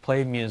to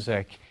play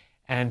music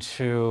and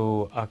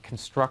to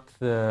construct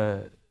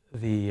the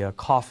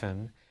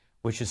coffin,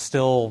 which is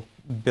still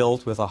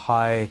built with a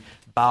high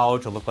bow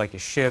to look like a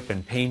ship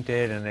and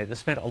painted. And they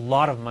spent a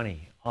lot of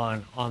money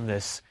on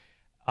this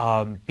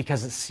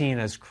because it's seen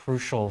as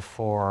crucial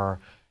for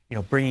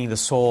bringing the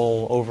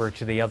soul over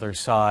to the other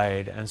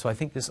side. And so I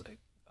think this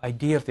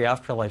idea of the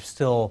afterlife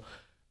still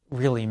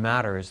really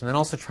matters. And then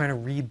also trying to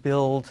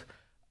rebuild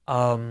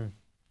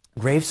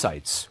grave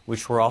sites,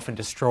 which were often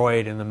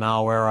destroyed in the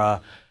Mao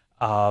era.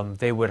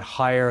 They would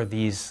hire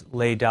these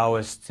lay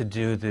Taoists to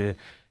do the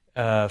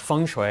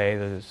feng shui,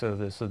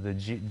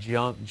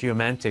 the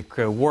geomantic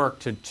work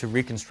to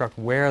reconstruct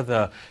where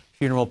the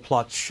funeral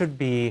plots should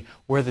be,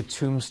 where the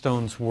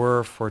tombstones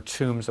were for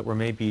tombs that were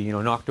maybe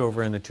knocked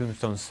over and the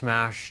tombstones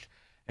smashed,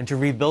 and to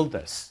rebuild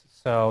this.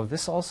 So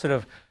this all sort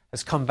of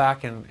has come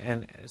back,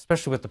 and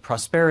especially with the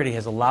prosperity,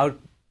 has allowed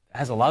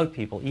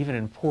people, even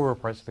in poorer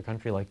parts of the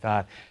country like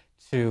that,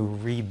 to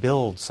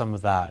rebuild some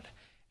of that.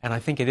 And I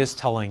think it is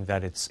telling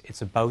that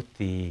it's about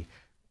the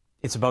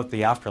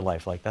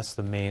afterlife. Like that's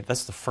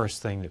the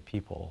first thing that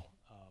people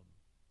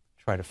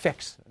try to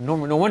fix. No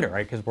wonder,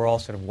 right? Because we're all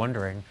sort of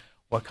wondering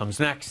what comes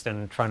next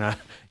and trying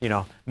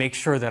to make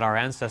sure that our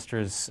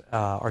ancestors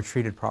are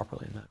treated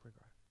properly in that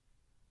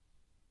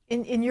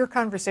regard. In your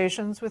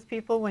conversations with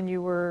people when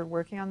you were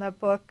working on that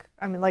book,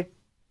 I mean, like,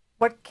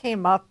 what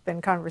came up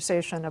in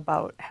conversation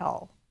about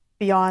hell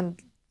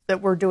beyond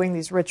that we're doing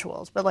these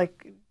rituals? But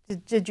like,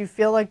 did you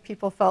feel like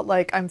people felt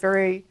like, I'm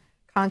very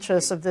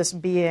conscious of this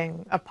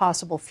being a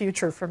possible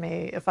future for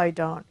me if I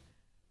don't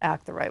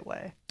act the right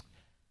way?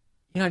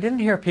 I didn't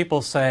hear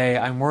people say,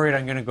 I'm worried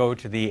I'm going to go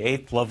to the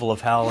 8th level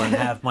of hell and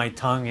have my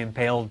tongue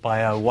impaled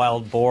by a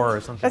wild boar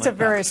or something like that. That's a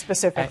very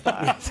specific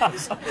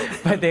thought.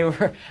 But they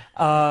were,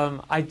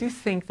 I do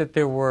think that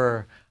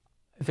there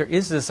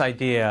is this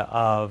idea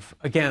of,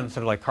 again,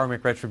 sort of like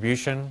karmic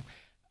retribution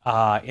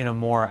in a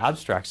more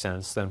abstract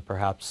sense than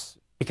perhaps,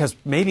 because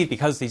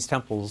these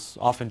temples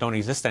often don't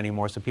exist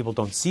anymore, so people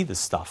don't see this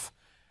stuff.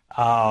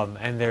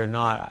 And they're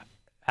not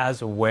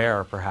as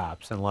aware,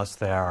 perhaps, unless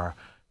they are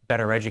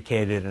better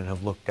educated and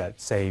have looked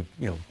at, say,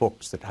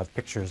 books that have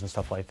pictures and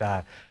stuff like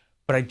that.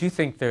 But I do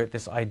think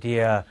this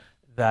idea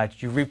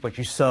that you reap what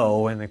you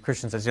sow, and the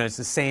Christian says, it's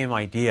the same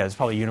idea. It's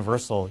probably a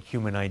universal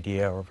human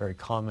idea, or very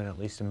common, at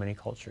least in many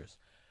cultures.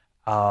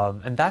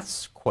 And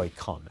that's quite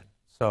common.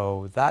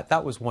 So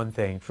that was one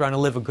thing. Trying to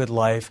live a good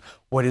life.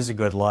 What is a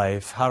good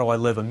life? How do I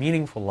live a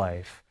meaningful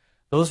life?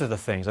 Those are the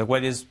things. Like,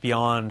 what is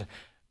beyond,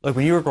 like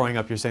when you were growing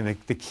up, you're saying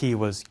that the key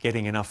was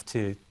getting enough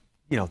to,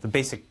 the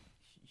basic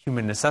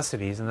human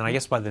necessities. And then I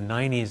guess by the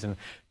 90s and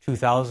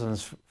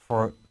 2000s,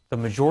 for the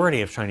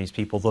majority of Chinese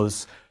people,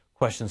 those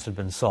questions had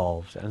been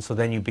solved. And so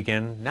then you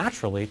begin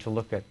naturally to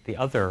look at the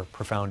other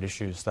profound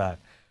issues that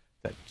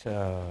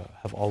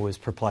have always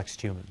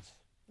perplexed humans.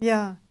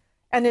 Yeah.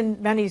 And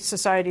in many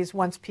societies,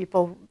 once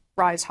people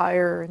rise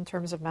higher in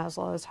terms of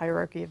Maslow's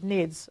hierarchy of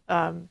needs,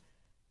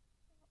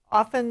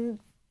 often,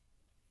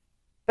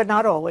 but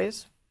not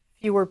always,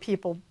 fewer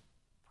people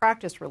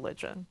practice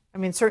religion. I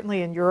mean,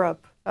 certainly in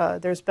Europe,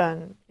 there's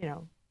been,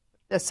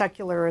 a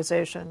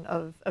secularization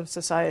of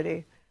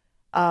society.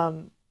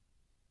 Tao,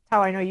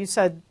 I know you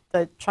said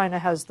that China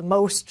has the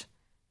most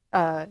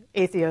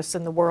atheists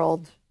in the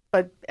world,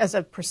 but as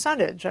a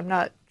percentage, I'm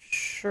not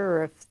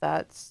sure if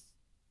that's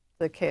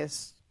the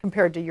case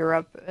compared to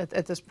Europe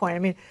at this point. I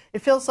mean, it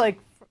feels like,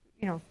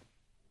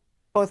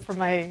 both from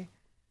my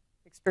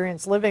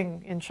experience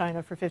living in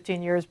China for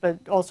 15 years,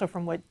 but also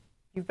from what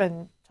you've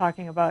been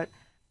talking about,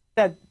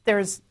 that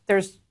there's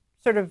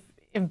sort of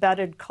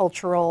embedded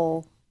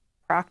cultural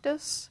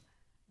practice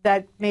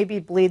that maybe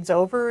bleeds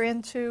over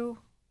into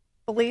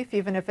belief,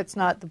 even if it's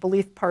not, the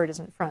belief part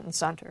isn't front and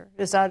center.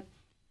 Is that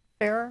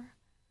fair?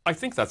 I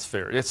think that's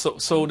fair.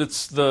 So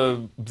it's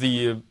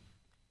the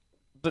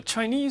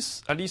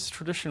Chinese, at least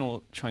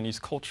traditional Chinese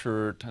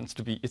culture, tends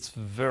to be, it's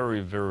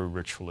very, very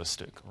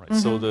ritualistic, right?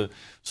 Mm-hmm.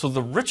 So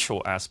the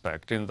ritual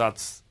aspect, and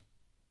that's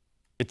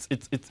it's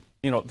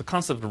the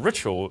concept of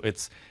ritual.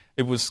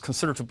 It was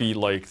considered to be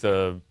like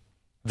the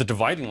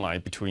dividing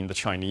line between the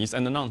Chinese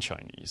and the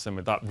non-Chinese. I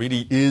mean, that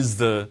really is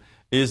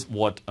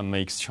what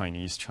makes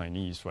Chinese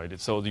Chinese, right?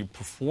 So you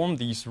perform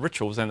these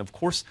rituals, and of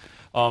course,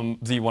 one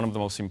of the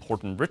most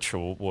important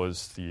ritual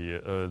was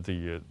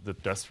the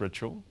death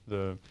ritual,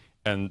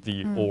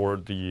 or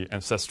the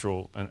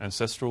ancestral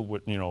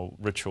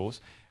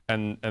rituals,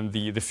 and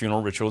the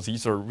funeral rituals.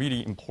 These are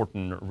really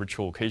important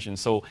ritual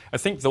occasions. So I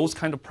think those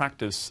kind of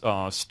practice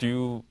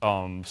still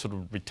sort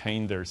of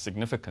retain their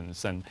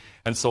significance. And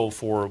so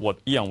for what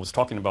Ian was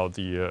talking about,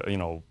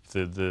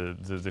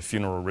 the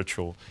funeral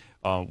ritual,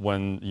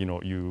 when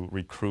you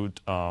recruit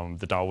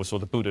the Taoists or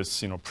the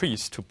Buddhist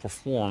priests to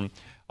perform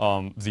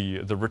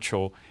the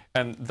ritual,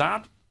 and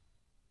that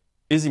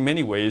is in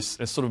many ways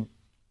sort of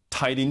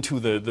tied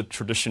into the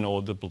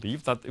traditional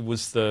belief that it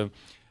was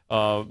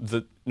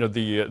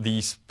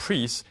these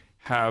priests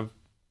have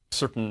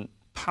certain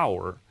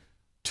power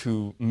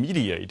to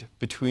mediate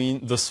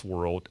between this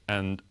world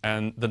and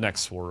the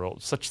next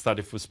world, such that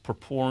if it was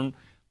performed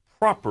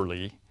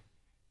properly,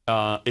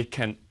 it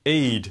can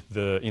aid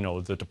the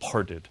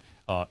departed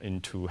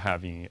into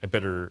having a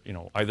better,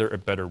 either a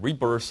better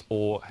rebirth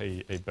or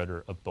a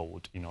better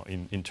abode,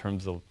 in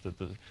terms of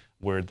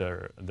where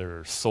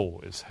their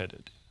soul is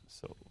headed.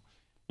 So,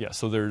 yeah,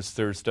 so there's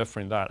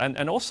definitely that,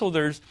 and also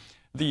there's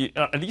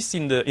at least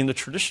in the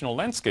traditional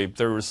landscape,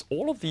 there's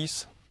all of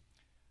these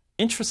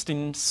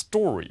interesting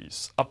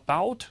stories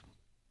about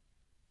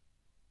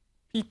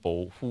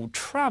people who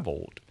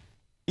traveled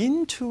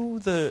into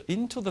the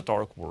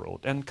dark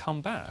world and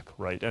come back,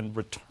 right, and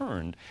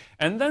returned,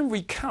 and then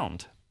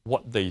recount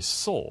what they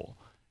saw.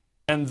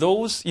 And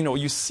those,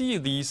 you see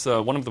these.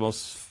 One of the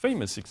most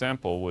famous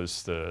example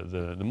was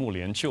the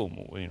Mulian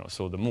Jiumu,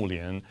 so the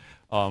Mulian,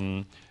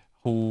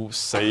 who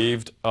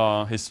saved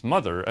his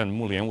mother, and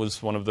Mulian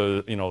was one of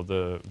the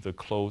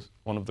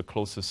one of the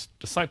closest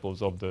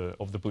disciples of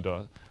the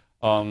Buddha,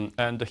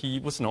 and he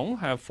was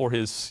known for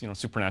his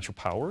supernatural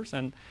powers,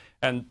 and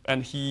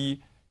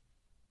he.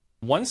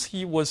 Once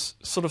he was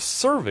sort of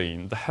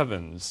surveying the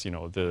heavens,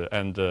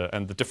 and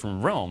the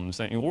different realms,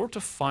 in order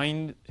to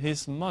find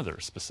his mother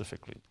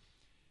specifically,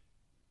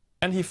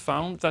 and he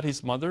found that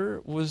his mother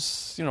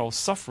was,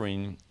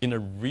 suffering in a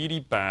really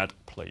bad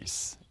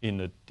place, in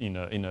a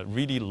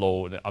really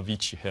low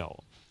Avicii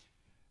hell,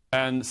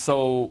 and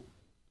so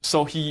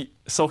he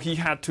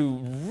had to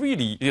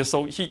really,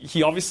 so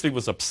he obviously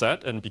was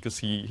upset, and because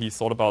he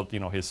thought about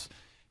his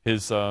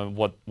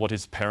what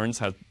his parents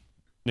had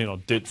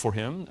did for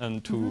him,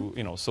 and to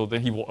so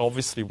then he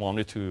obviously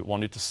wanted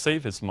to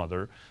save his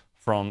mother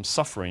from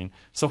suffering.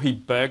 So he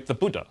begged the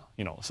Buddha,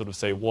 sort of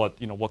say what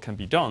can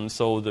be done.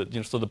 So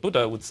so the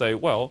Buddha would say,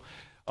 well,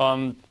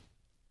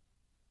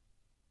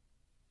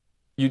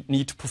 you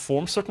need to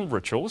perform certain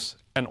rituals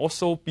and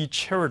also be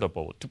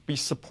charitable, to be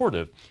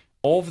supportive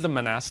of the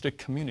monastic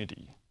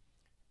community,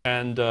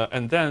 and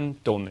then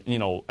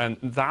and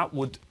that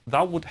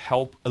would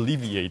help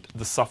alleviate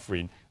the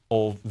suffering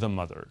of the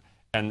mother.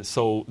 And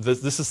so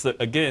this is the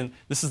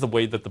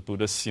way that the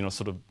Buddhist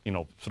sort of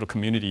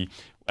community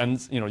and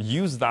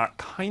use that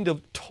kind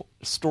of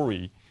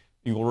story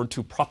in order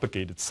to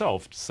propagate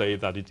itself, to say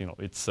that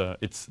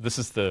this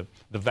is the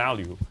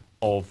value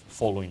of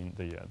following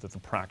the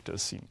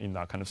practice in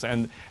that kind of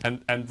sense.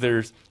 And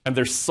there's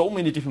so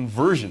many different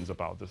versions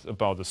about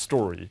the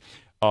story.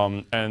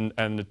 And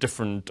the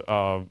different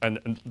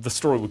and the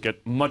story will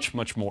get much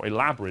more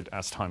elaborate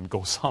as time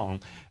goes on,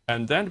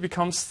 and then it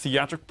becomes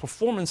theatrical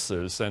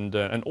performances, and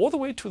all the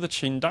way to the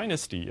Qin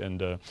Dynasty,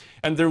 and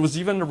there was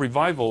even a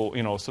revival,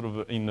 sort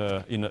of during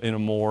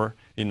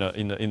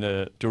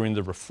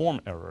the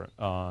Reform era.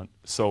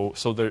 So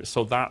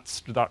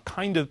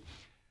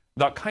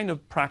that kind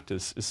of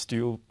practice is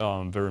still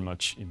very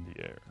much in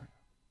the air.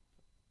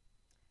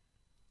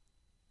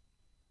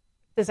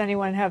 Does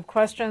anyone have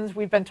questions?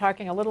 We've been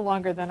talking a little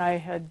longer than I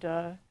had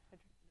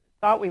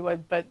thought we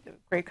would, but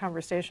great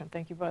conversation.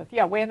 Thank you both.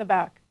 Yeah, way in the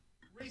back.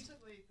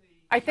 Recently,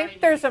 I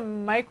think there's a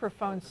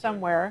microphone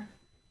somewhere.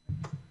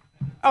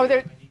 Oh,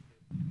 there.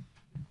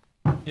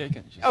 Yeah, you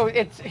can. Oh,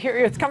 it's here.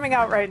 It's coming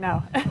out right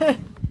now.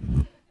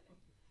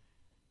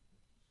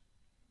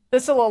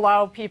 This will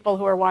allow people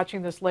who are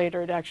watching this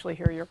later to actually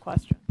hear your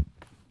question.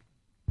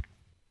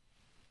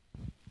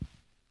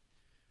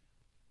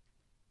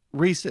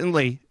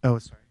 Recently, oh,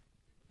 sorry.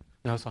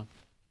 No, it's on.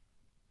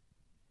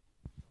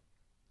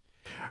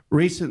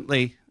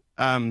 Recently,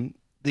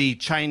 the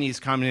Chinese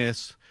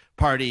Communist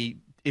Party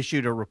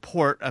issued a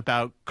report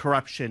about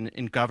corruption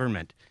in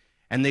government.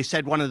 And they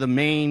said one of the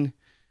main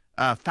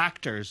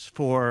factors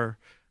for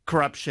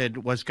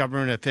corruption was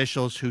government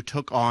officials who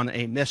took on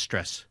a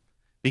mistress,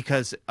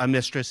 because a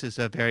mistress is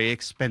a very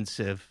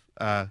expensive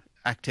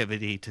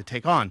activity to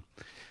take on.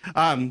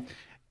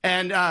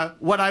 And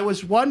what I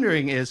was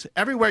wondering is,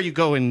 everywhere you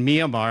go in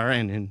Myanmar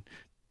and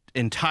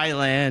in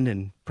Thailand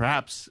and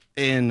perhaps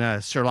in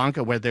Sri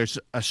Lanka, where there's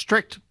a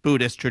strict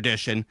Buddhist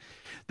tradition,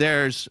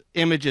 there's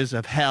images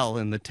of hell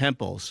in the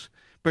temples,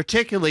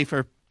 particularly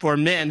for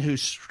men who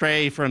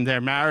stray from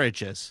their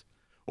marriages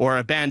or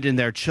abandon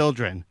their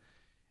children.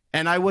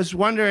 And I was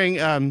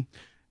wondering,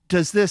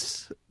 does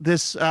this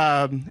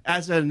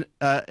as an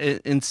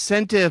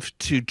incentive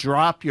to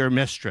drop your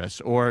mistress,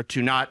 or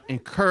to not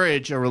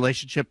encourage a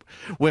relationship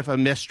with a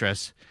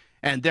mistress,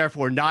 and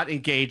therefore not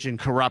engage in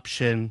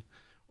corruption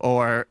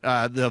or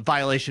the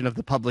violation of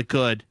the public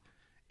good,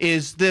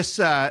 is this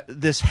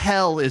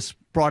hell is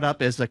brought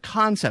up as a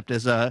concept,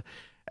 as a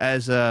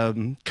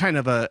kind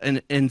of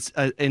an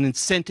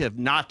incentive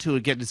not to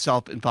get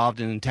itself involved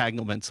in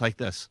entanglements like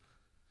this.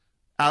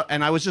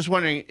 And I was just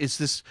wondering,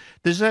 does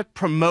that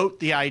promote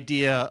the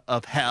idea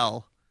of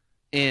hell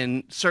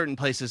in certain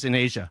places in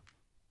Asia?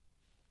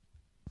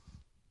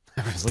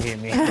 Everyone's looking at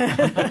me.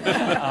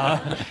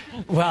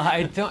 Well,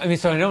 I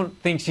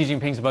don't think Xi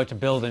Jinping's about to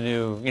build a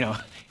new,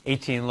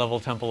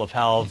 18-level temple of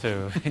hell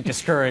to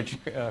discourage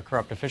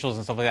corrupt officials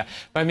and stuff like that.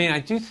 But I mean,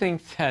 I do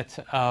think that,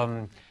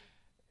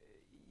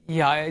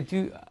 Yeah,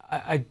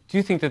 I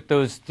do think that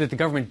that the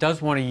government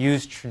does want to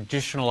use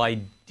traditional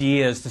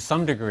ideas to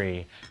some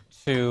degree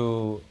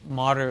to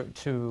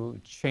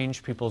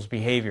change people's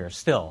behavior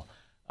still,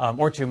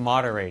 or to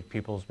moderate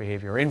people's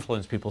behavior, or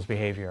influence people's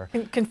behavior.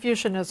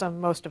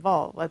 Confucianism most of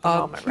all at the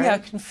moment, right? Yeah,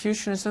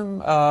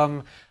 Confucianism.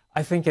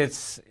 I think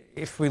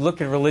if we look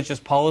at religious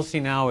policy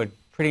now, it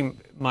pretty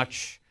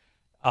much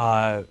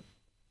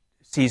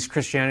sees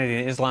Christianity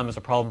and Islam as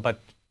a problem, but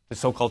the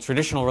so-called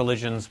traditional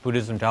religions,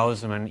 Buddhism,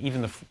 Taoism, and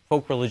even the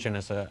folk religion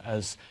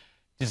as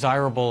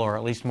desirable or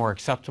at least more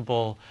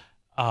acceptable.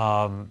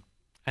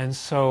 And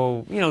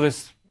so,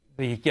 there's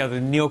the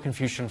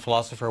Neo-Confucian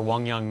philosopher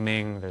Wang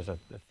Yangming. There's a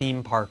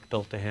theme park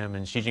built to him,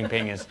 and Xi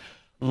Jinping has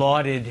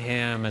lauded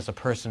him as a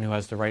person who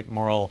has the right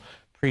moral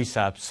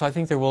precepts. So I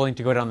think they're willing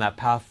to go down that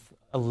path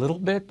a little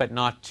bit, but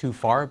not too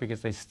far,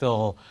 because they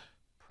still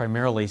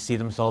primarily see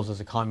themselves as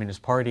a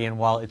communist party. And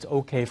while it's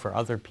okay for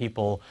other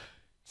people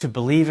to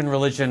believe in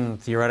religion,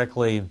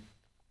 theoretically,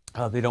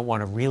 they don't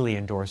want to really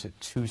endorse it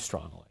too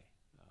strongly.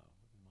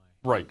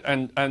 Right,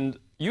 and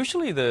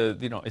usually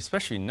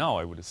especially now,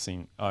 I would have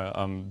seen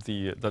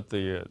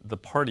the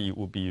party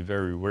would be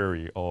very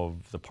wary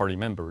of the party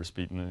members,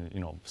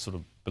 sort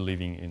of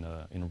believing in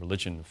a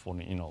religion, for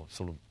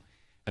sort of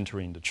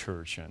entering the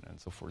church and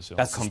so forth. So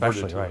that's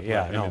especially right.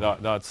 Yeah, I mean,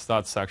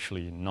 that's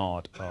actually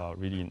not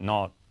really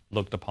not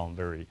looked upon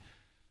very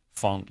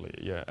fondly.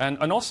 Yeah,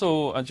 and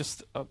also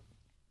just.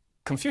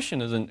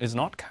 Confucianism is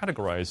not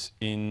categorized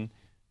in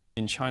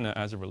China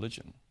as a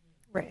religion.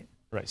 Right.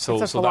 Right. So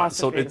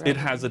it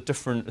has a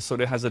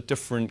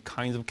different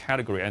kinds of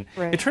category, and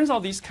it turns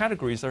out these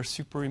categories are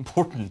super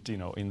important,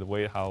 in the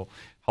way how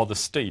the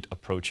state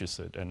approaches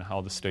it and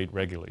how the state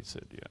regulates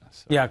it. Yeah.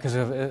 So. Yeah, because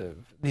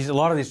a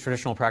lot of these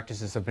traditional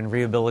practices have been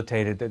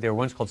rehabilitated. They were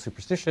once called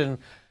superstition,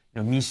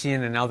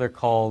 mixin, and now they're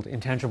called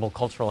intangible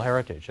cultural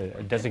heritage,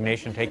 a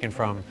designation taken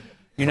from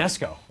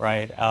UNESCO,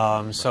 right?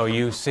 So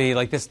you see,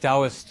 like this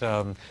Taoist,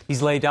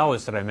 these lay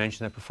Taoists that I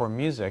mentioned that perform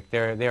music,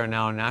 they are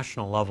now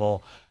national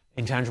level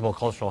intangible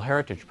cultural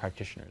heritage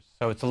practitioners.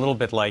 So it's a little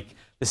bit like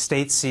the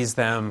state sees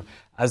them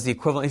as the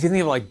equivalent. If you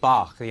think of like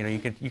Bach, you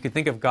could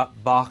think of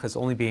Bach as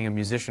only being a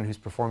musician who's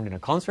performed in a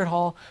concert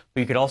hall,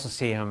 but you could also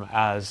see him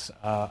as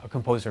a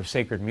composer of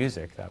sacred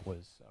music that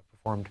was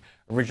performed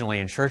originally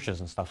in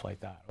churches and stuff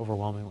like that,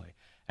 overwhelmingly.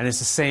 And it's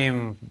the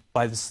same,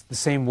 the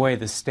same way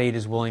the state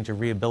is willing to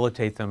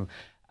rehabilitate them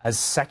as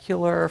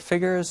secular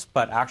figures,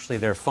 but actually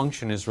their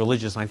function is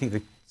religious. And I think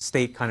the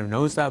state kind of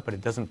knows that, but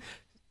it doesn't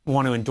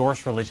want to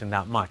endorse religion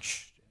that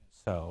much.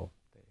 So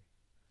they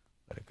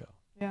let it go.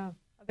 Yeah.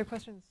 Other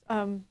questions?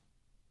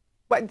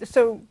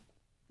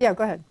 Yeah,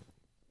 go ahead.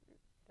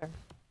 There.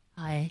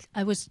 Hi.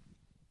 I was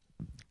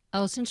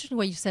interested in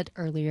what you said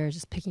earlier,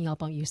 just picking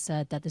up on what you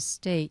said, that the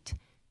state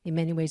in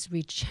many ways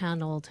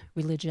rechanneled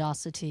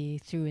religiosity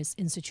through its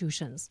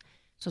institutions.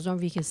 So I was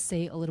wondering if you could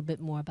say a little bit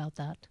more about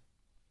that,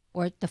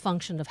 or the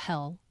function of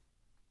hell.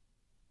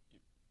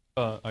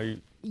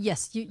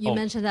 Yes, you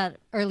mentioned that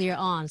earlier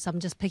on, so I'm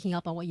just picking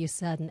up on what you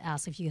said and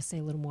asked if you could say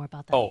a little more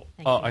about that.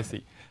 I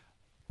see.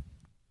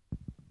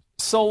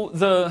 So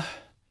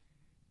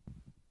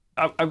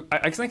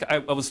I think I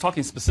was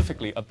talking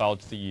specifically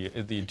about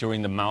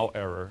during the Mao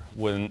era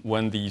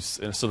when these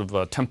sort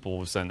of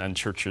temples and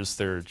churches,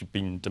 they're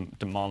being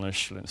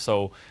demolished, and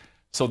so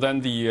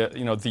then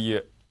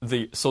the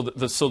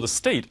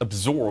state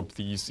absorbed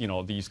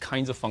these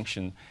kinds of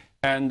function,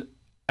 and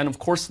of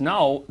course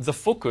now the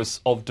focus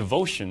of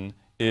devotion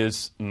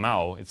is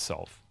Mao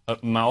itself.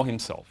 Mao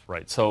himself,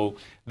 right? So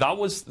that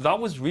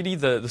was really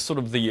the sort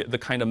of the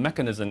kind of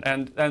mechanism,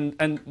 and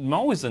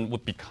Maoism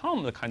would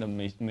become the kind of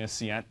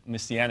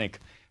messianic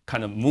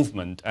kind of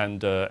movement,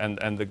 and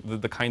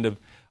the kind of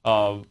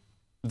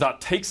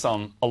that takes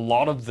on a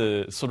lot of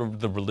the sort of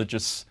the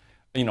religious,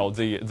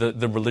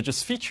 the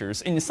religious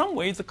features. In some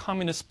ways, the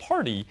Communist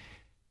Party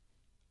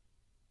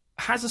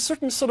has a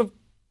certain sort of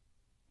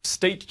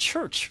state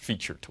church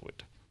feature to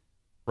it,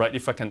 right?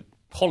 If I can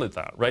call it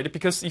that, right?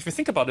 Because if you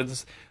think about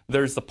it,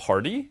 there's the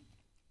party,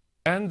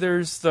 and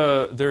there's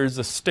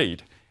the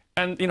state,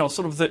 and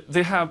sort of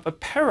they have a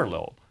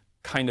parallel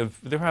kind of,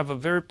 they have a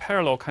very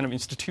parallel kind of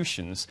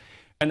institutions,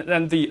 and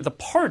then the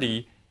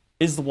party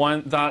is the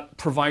one that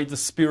provides the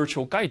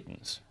spiritual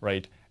guidance,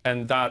 right?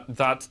 And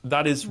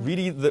that is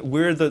really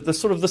where the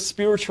sort of the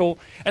spiritual,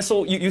 and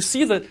so you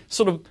see the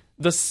sort of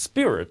the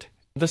spirit.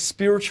 The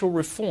spiritual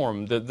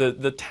reform,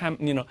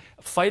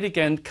 fight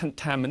against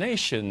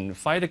contamination,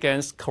 fight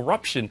against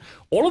corruption,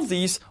 all of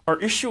these are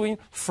issuing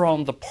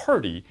from the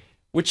party,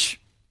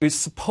 which is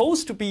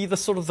supposed to be the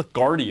sort of the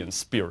guardian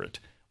spirit,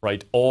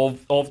 right,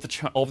 of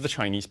the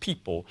Chinese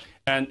people,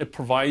 and it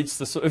provides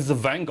it's the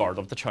vanguard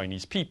of the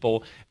Chinese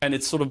people, and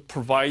it sort of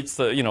provides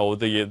the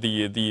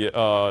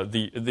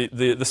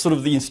sort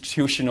of the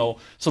institutional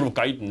sort of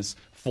guidance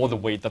for the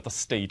way that the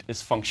state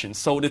is functioning.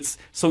 So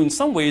in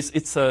some ways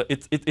it's sort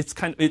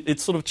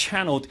of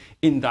channeled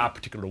in that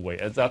particular way.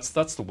 That's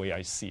the way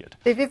I see it.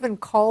 They've even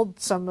called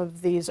some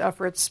of these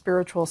efforts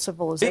spiritual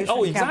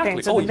civilization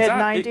campaigns in the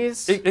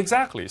mid-90s.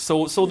 Exactly.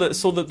 So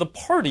the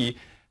party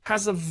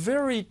has a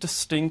very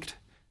distinct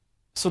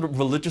sort of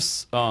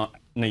religious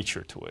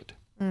nature to it.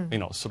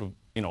 Sort of,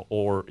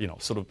 or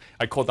sort of,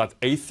 I call that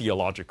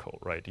atheological,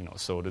 right?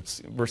 So it's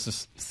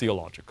versus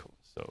theological.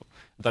 So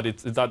that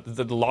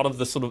a lot of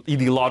the sort of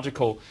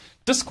ideological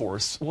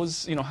discourse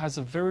was, has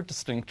a very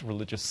distinct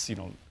religious,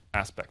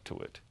 aspect to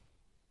it.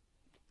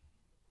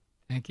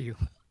 Thank you.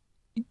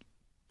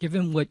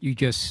 Given what you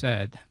just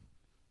said,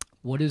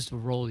 what is the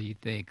role you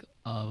think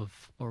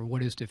of, or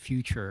what is the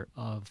future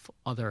of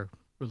other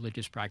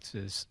religious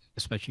practices,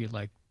 especially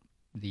like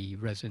the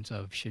residents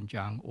of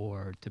Xinjiang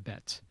or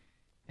Tibet?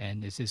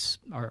 And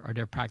are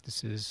there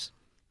practices,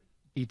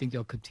 do you think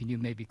they'll continue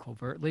maybe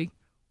covertly,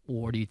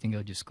 or do you think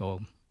they'll just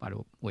go by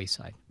the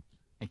wayside?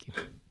 Thank you.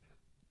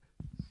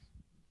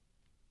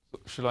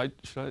 Should I?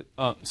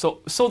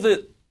 So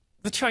the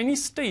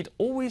Chinese state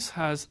always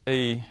has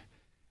a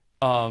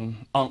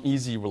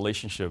uneasy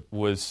relationship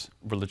with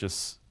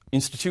religious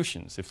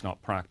institutions, if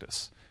not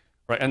practice,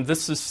 right? And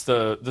this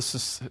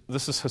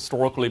has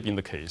historically been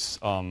the case.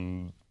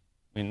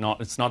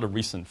 It's not a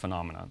recent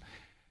phenomenon.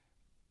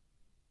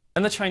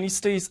 And the Chinese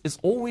state is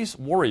always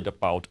worried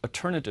about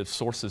alternative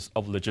sources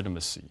of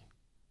legitimacy,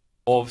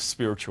 of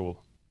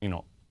spiritual,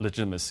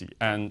 legitimacy.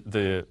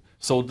 And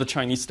so the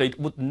Chinese state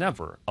would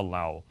never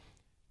allow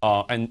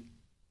an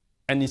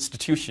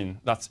institution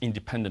that's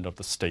independent of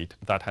the state,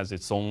 that has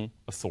its own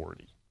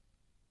authority.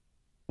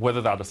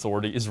 Whether that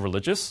authority is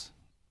religious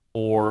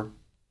or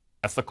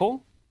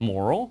ethical,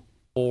 moral,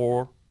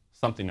 or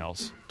something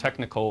else,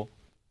 technical,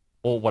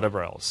 or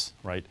whatever else,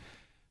 right?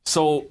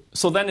 So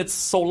then it's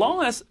so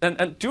long as,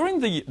 and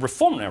during the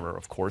Reform era,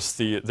 of course,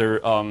 the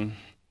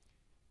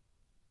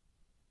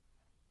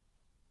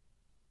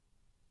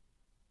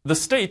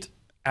state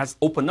has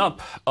opened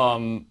up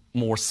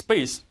more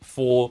space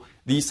for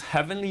these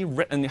heavily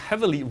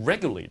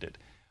regulated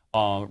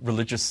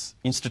religious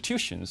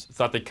institutions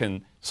that they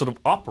can sort of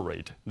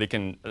operate. They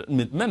can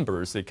admit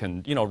members. They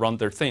can run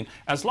their thing,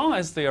 as long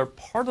as they are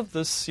part of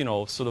this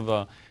sort of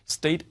a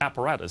state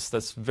apparatus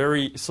that's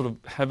very sort of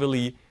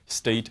heavily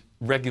state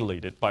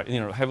regulated by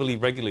heavily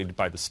regulated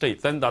by the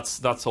state. Then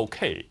that's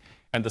okay,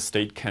 and the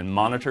state can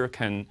monitor,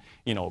 can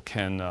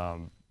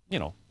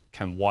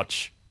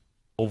watch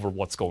over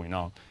what's going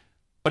on.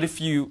 But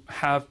if you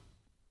have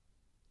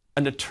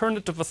an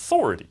alternative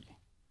authority,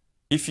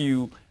 if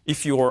you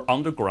are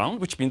underground,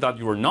 which means that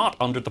you are not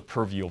under the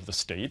purview of the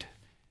state,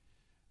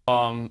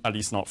 at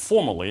least not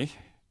formally,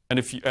 and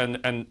if you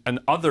and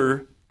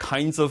other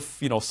kinds of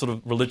sort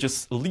of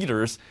religious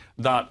leaders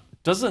that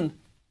doesn't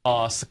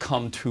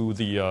succumb to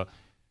the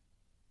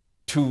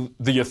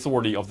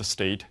authority of the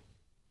state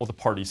or the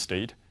party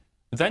state,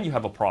 then you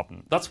have a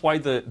problem. That's why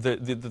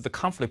the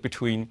conflict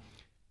between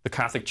the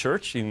Catholic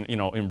Church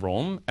in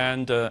Rome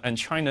and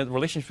China, the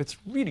relationship, it's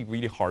really,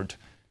 really hard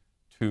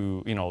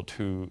to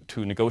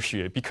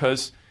negotiate,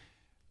 because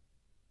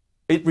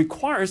it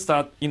requires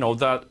that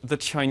that the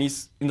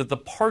Chinese, the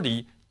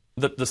party,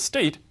 that the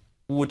state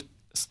would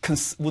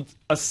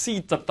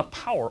accede the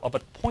power of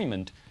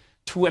appointment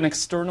to an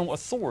external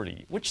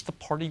authority, which the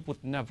party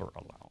would never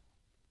allow.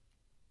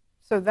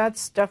 So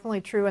that's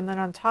definitely true. And then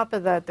on top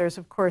of that, there's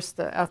of course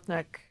the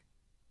ethnic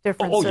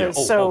differences.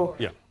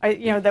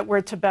 That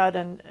we're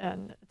Tibetans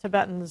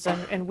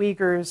and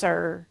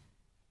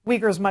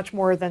Uyghurs much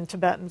more than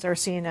Tibetans are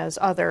seen as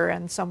other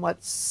and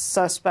somewhat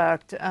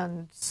suspect,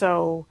 and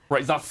so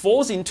right, that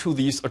falls into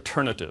these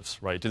alternatives,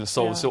 right? And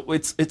so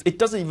it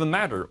doesn't even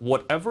matter.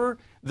 Whatever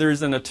there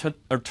is an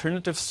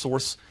alternative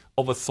source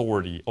of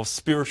authority, of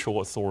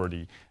spiritual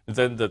authority,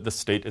 then the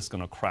state is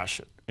going to crash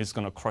it. It's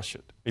going to crush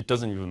it. It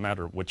doesn't even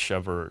matter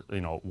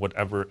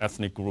whatever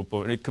ethnic group,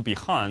 or it could be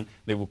Han,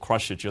 they will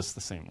crush it just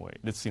the same way.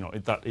 It's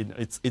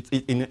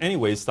in any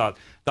ways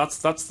that's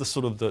the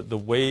sort of the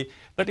way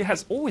that it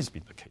has always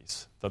been the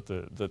case, that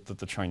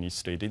the Chinese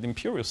state, the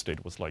imperial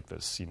state, was like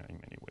this, in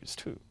many ways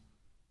too.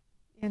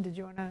 Ian, did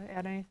you want to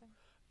add anything?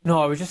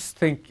 No, I would just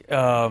think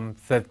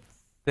that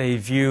they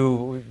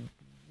view,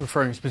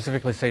 referring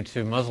specifically, say,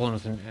 to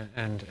Muslims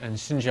and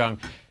Xinjiang.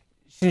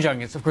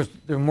 Xinjiang, it's, of course,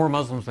 there are more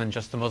Muslims than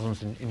just the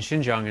Muslims in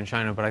Xinjiang in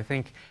China, but I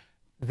think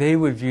they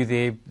would view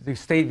the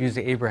state views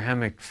the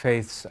Abrahamic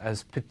faiths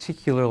as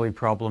particularly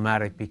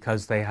problematic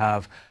because they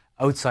have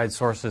outside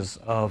sources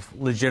of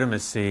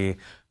legitimacy,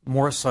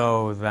 more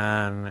so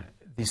than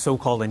the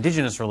so-called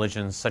indigenous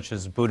religions, such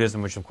as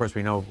Buddhism, which, of course,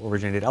 we know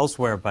originated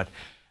elsewhere, but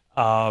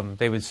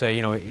they would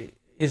say,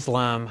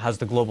 Islam has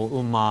the global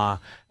ummah.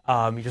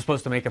 You're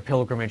supposed to make a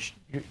pilgrimage.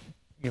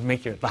 You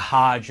make the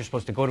Hajj. You're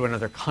supposed to go to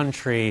another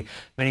country.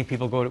 Many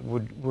people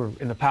were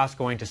in the past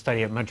going to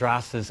study at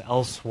madrasas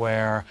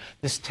elsewhere.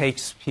 This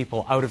takes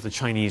people out of the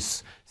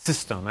Chinese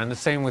system. And the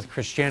same with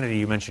Christianity.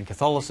 You mentioned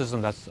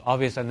Catholicism. That's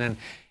obvious. And then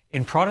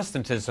in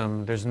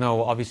Protestantism, there's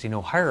obviously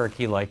no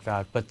hierarchy like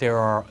that. But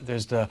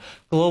there's the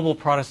global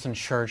Protestant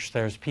church.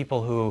 There's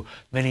people who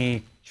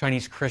many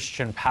Chinese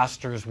Christian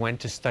pastors went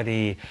to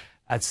study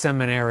at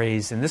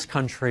seminaries in this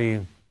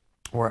country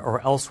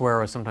or elsewhere,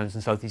 or sometimes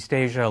in Southeast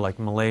Asia, like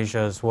Malaysia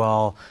as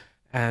well.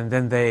 And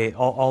then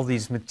all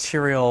these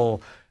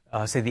material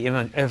say, the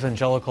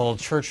evangelical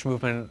church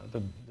movement,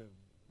 the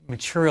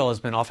material has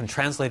been often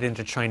translated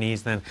into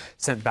Chinese, then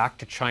sent back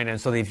to China,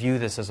 and so they view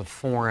this as a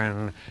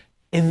foreign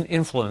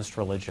influenced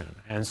religion,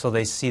 and so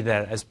they see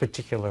that as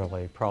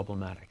particularly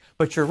problematic.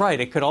 But you're right,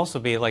 it could also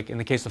be, like in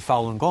the case of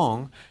Falun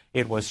Gong,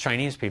 it was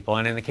Chinese people,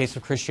 and in the case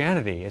of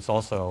Christianity, it's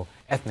also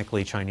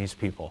ethnically Chinese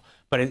people.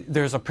 But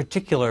there's a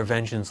particular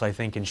vengeance, I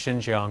think, in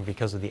Xinjiang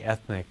because of the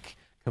ethnic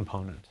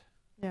component.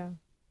 Yeah.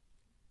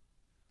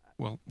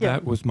 Well,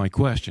 that was my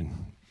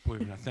question.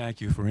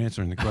 Thank you for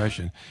answering the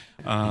question.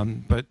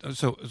 But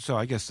so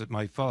I guess that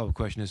my follow-up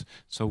question is: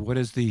 so what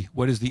is the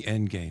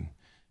end game?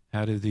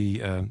 How do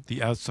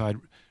the outside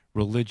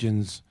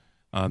religions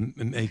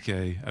make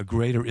a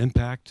greater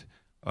impact?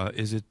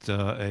 Is it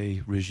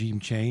a regime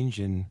change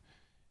in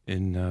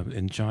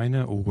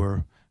China,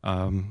 or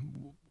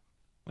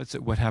let's say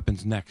what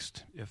happens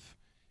next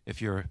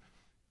if you're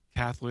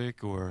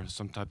Catholic or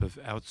some type of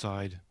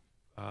outside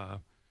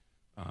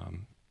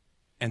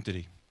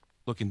entity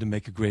looking to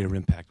make a greater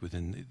impact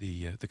within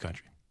the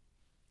country?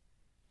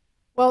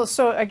 Well,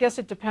 so I guess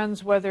it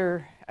depends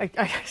whether.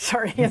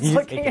 Sorry, it's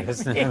looking at me.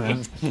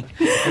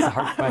 That's a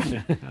hard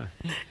question.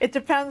 It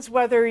depends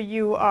whether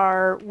you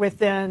are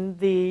within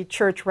the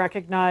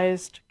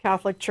church-recognized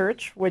Catholic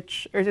Church,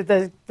 or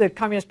the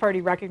Communist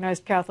Party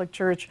recognized Catholic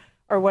Church,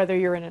 or whether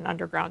you're in an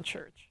underground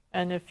church.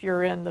 And if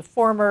you're in the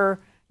former,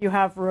 you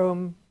have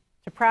room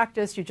to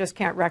practice. You just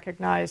can't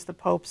recognize the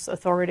Pope's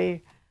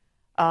authority.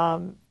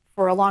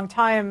 For a long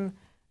time,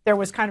 there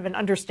was kind of an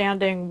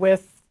understanding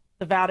with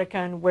the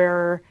Vatican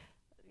where,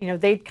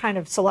 they'd kind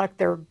of select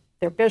their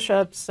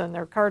bishops and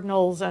their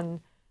cardinals, and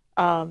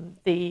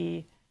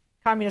the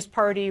Communist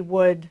Party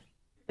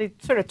they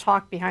sort of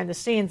talk behind the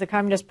scenes. The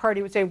Communist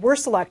Party would say, we're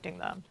selecting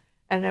them,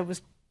 and it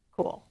was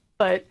cool.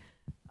 But,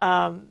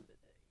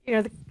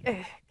 the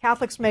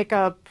Catholics make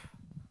up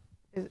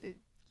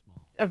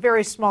a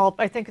very small,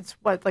 I think it's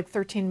like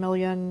 13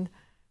 million,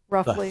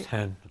 roughly.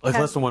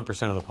 Less than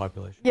 1% of the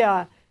population.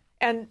 Yeah,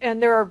 and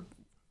there are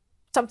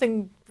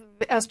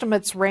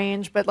estimates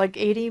range, but like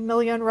 80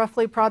 million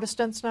roughly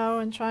Protestants now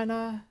in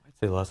China. I'd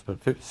say less, but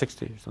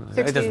 60 or something.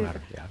 60. It doesn't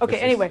matter. Yeah, okay,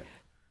 anyway,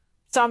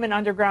 some in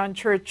underground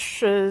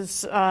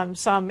churches,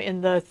 some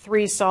in the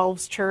Three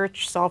Selves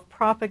Church,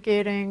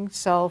 self-propagating,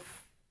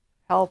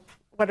 self-help.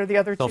 What are the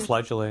other two?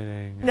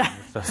 Self-flagellating.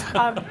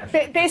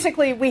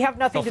 Basically, we have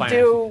nothing to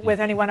do with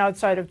anyone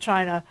outside of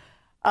China.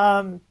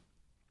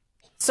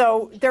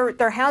 So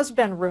there has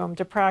been room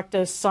to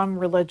practice some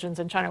religions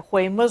in China.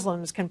 Hui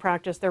Muslims can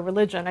practice their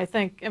religion.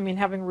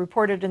 Having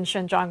reported in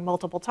Xinjiang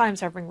multiple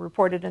times, having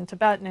reported in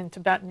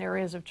Tibetan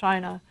areas of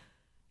China,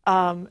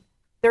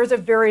 there's a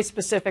very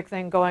specific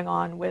thing going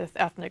on with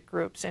ethnic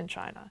groups in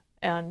China.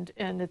 And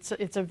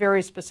it's a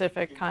very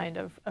specific kind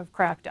of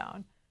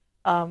crackdown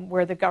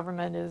where the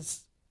government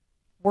is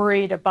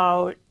worried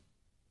about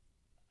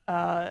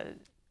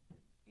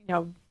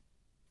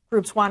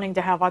groups wanting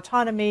to have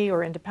autonomy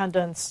or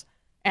independence.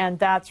 And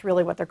that's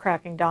really what they're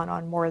cracking down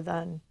on more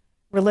than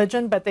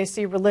religion. But they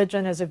see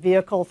religion as a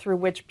vehicle through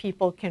which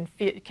people can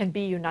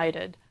be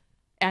united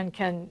and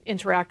can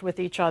interact with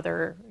each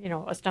other,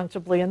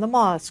 ostensibly in the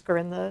mosque or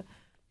in the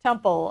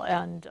temple.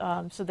 And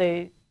so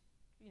they,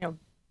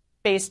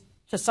 based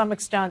to some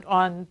extent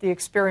on the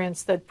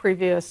experience that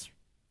previous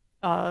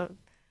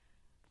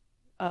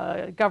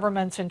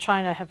governments in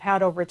China have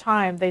had over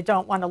time, they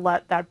don't want to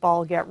let that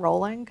ball get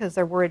rolling because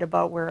they're worried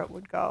about where it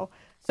would go.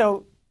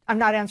 So I'm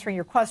not answering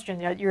your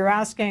question yet. You're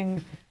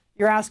asking,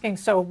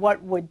 so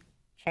what would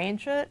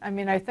change it?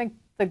 I think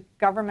the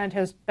government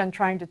has been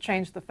trying to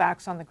change the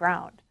facts on the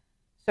ground.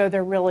 So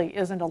there really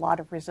isn't a lot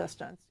of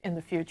resistance in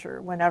the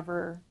future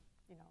whenever,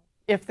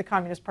 if the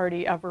Communist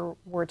Party ever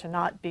were to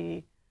not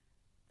be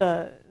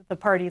the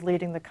party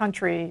leading the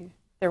country,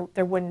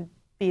 there wouldn't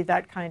be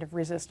that kind of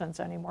resistance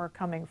anymore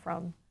coming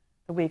from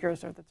the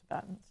Uyghurs or the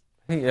Tibetans.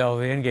 I think, the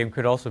end game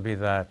could also be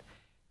that,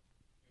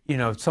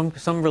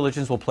 some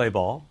religions will play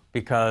ball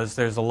because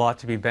there's a lot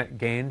to be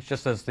gained,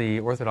 just as the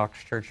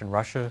Orthodox Church in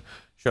Russia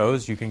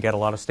shows. You can get a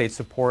lot of state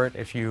support.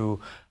 If you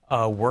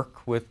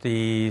work with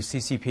the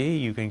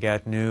CCP, you can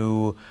get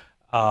new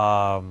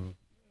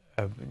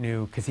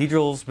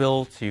cathedrals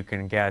built, you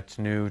can get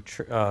new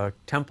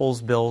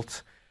temples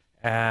built,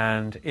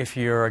 and if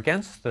you're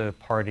against the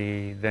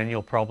party, then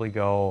you'll probably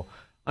go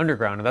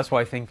underground. And that's why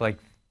I think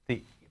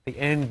the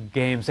end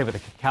game, say with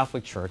the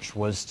Catholic Church,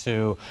 was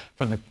to,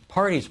 from the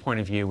party's point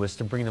of view, was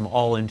to bring them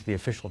all into the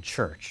official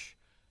church.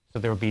 So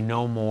there would be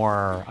no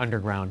more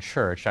underground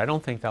church. I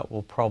don't think that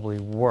will probably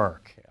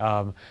work.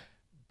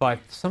 But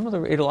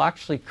it'll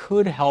actually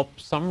could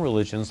help some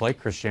religions like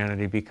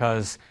Christianity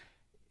because,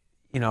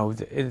 at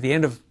the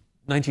end of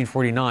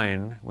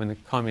 1949, when the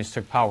communists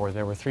took power,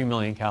 there were 3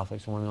 million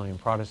Catholics and 1 million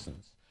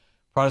Protestants.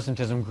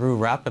 Protestantism grew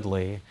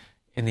rapidly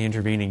in the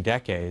intervening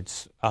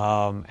decades.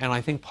 And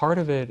I think part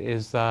of it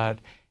is that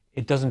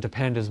it doesn't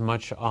depend as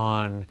much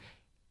on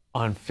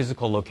on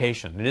physical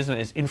location. It isn't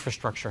as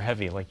infrastructure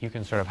heavy. Like you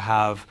can sort of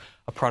have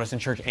a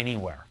Protestant church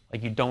anywhere.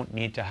 Like you don't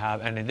need to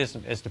have, and it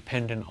isn't as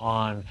dependent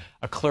on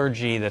a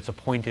clergy that's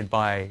appointed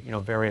by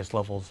various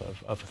levels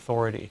of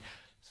authority.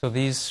 So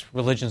these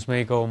religions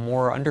may go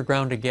more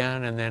underground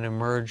again and then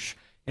emerge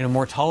in a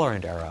more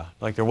tolerant era.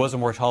 Like there was a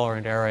more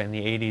tolerant era in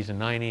the 80s and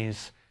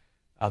 90s.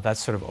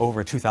 That's sort of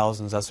over.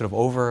 2000s, that's sort of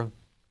over.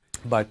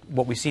 But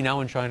what we see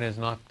now in China is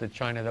not the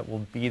China that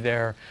will be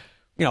there.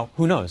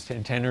 Who knows?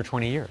 In 10 or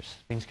 20 years,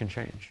 things can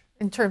change.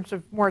 In terms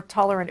of more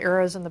tolerant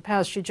eras in the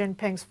past, Xi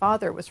Jinping's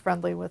father was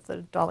friendly with the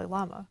Dalai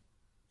Lama.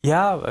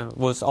 Yeah,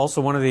 was also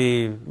one of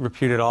the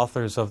reputed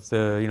authors of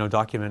the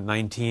document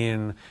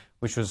 19,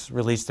 which was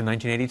released in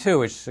 1982,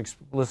 which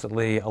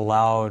explicitly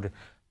allowed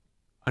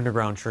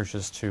underground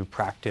churches to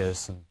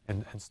practice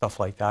and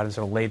stuff like that, and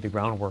sort of laid the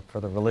groundwork for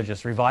the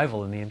religious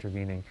revival in the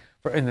intervening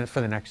for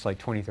the next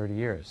 20, 30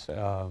 years.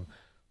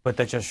 But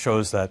that just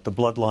shows that the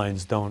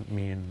bloodlines don't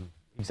mean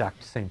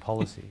exact same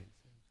policy.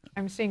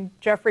 I'm seeing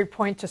Jeffrey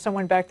point to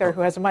someone back there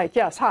who has a mic.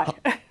 Yes, hi.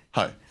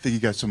 Hi, thank you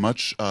guys so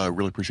much.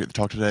 Really appreciate the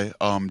talk today.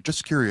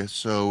 Just curious,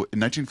 so in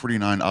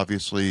 1949,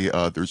 obviously,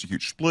 there was a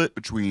huge split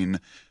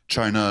between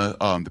China,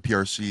 the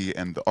PRC,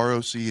 and the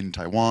ROC in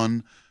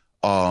Taiwan.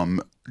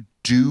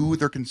 Do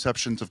their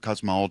conceptions of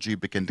cosmology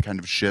begin to kind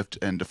of shift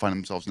and define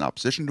themselves in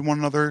opposition to one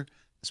another,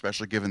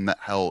 especially given that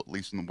hell, at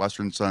least in the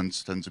Western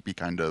sense, tends to be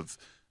kind of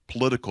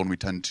political, and we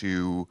tend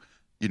to,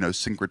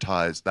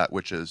 syncretize that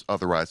which is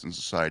otherwise in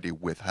society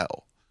with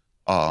hell?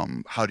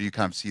 How do you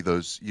kind of see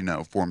those,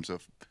 forms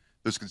of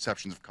those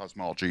conceptions of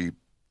cosmology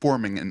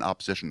forming in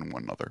opposition to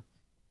one another?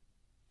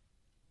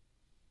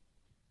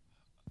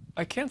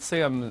 I can't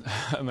say I'm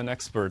an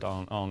expert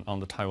on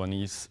the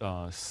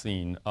Taiwanese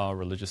scene,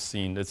 religious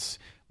scene. It's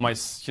my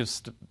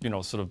just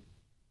sort of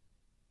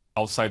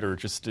outsider,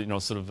 just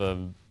sort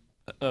of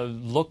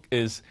look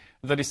is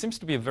that it seems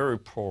to be a very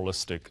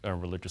pluralistic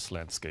religious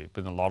landscape,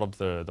 and a lot of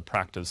the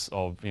practice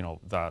of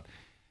that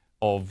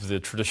of the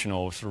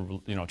traditional sort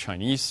of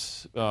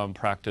Chinese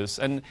practice,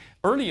 and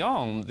early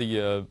on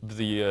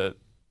the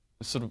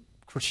sort of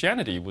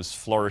Christianity was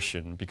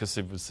flourishing because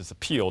it was this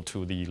appeal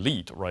to the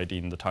elite, right,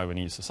 in the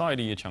Taiwanese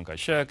society. Chiang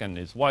Kai-shek and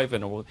his wife,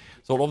 and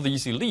so all of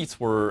these elites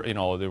were,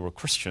 they were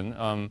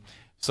Christian.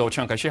 So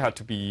Chiang Kai-shek had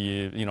to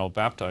be,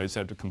 baptized,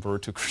 had to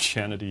convert to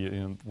Christianity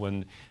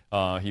when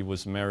he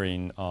was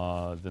marrying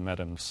the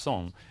Madame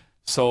Song.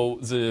 So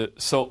there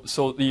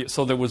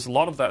was a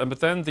lot of that, but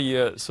then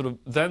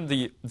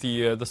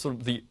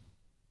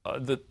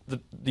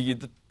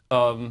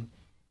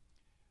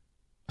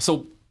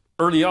so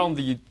early on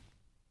the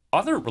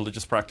other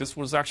religious practice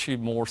was actually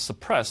more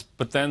suppressed,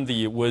 but then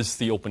was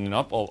the opening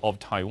up of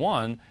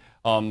Taiwan,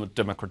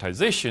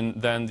 democratization,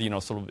 then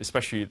sort of,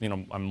 especially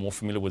I'm more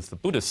familiar with the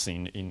Buddhist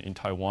scene in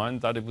Taiwan,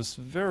 that it was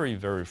very,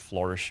 very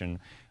flourishing.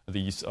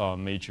 These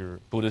major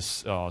Buddhist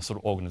sort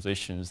of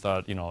organizations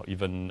that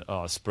even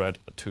spread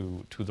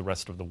to the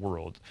rest of the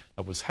world.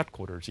 That was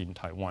headquarters in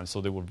Taiwan,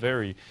 so they were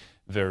very,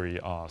 very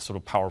sort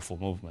of powerful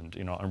movement,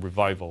 and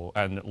revival.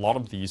 And a lot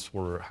of these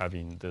were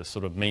having the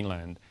sort of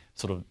mainland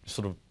sort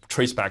of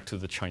trace back to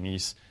the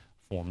Chinese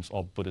forms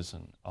of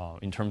Buddhism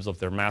in terms of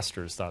their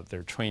masters, that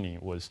their training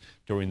was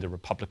during the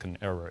Republican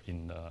era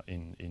in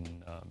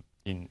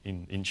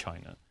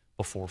China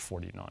before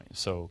 49.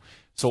 So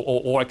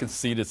all I can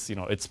see is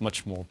it's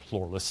much more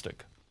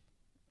pluralistic.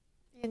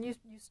 And you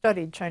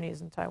studied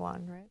Chinese in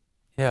Taiwan, right?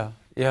 Yeah.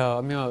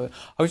 I mean, I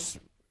would just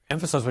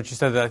emphasize what you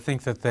said, that I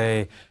think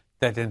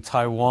that in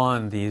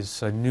Taiwan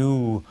these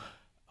new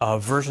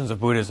versions of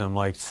Buddhism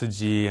like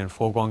Ciji and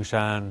Fo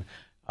Guangshan.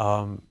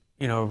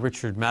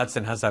 Richard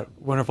Madsen has that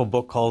wonderful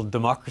book called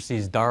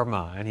Democracy's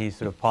Dharma, and he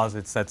sort of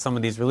posits that some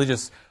of these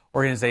religious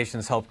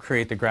organizations helped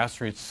create the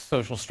grassroots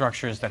social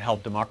structures that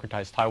helped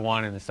democratize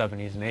Taiwan in the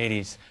 70s and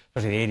 80s,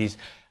 especially the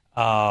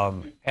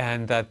 80s,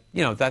 and that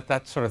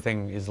that sort of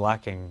thing is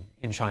lacking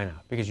in China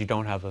because you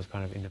don't have those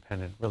kind of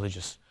independent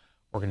religious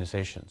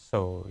organizations.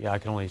 So yeah, I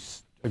can only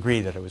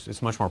agree that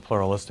it's much more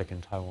pluralistic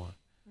in Taiwan.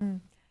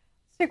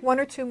 Let's take one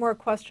or two more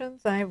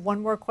questions. I have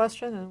one more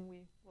question, and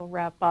we'll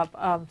wrap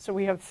up. So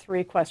we have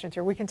 3 questions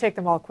here. We can take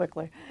them all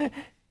quickly.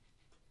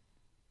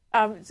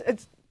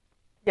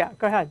 Yeah,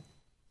 go ahead.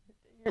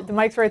 The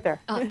mic's right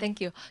there. Thank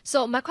you.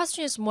 So my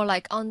question is more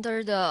like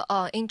under the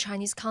in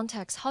Chinese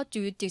context, how do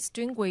you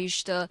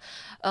distinguish the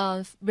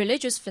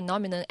religious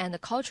phenomenon and the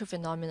cultural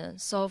phenomenon?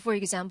 So, for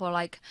example,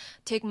 like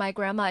take my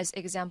grandma as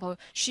example.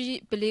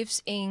 She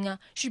believed in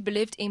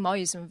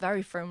Maoism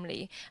very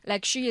firmly.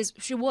 Like she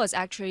was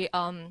actually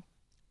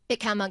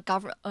became a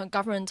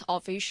government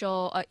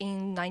official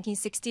in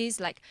 1960s,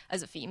 like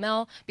as a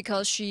female,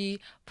 because she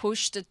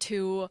pushed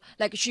to,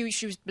 like she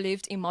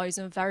believed in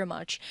Maoism very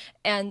much.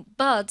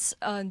 But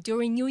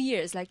during New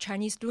Year's, like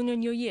Chinese Lunar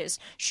New Year's,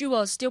 she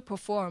will still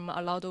perform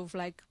a lot of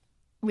like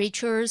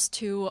rituals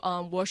to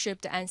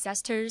worship the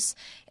ancestors.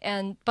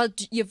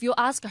 But if you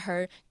ask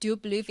her, do you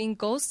believe in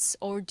ghosts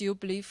or do you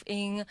believe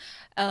in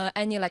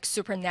any like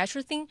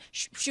supernatural thing,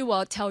 she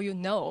will tell you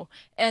no.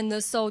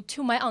 And so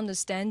to my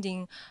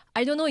understanding,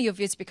 I don't know if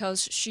it's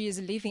because she is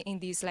living in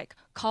this like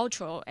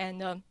cultural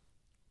and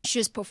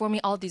she's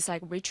performing all these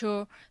like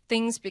ritual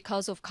things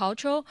because of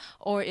culture,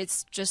 or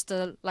it's just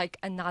like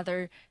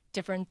another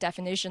different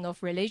definition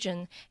of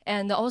religion.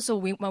 And also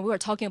when we were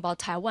talking about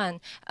Taiwan,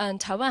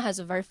 and Taiwan has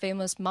a very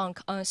famous monk,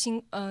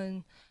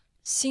 Xingyun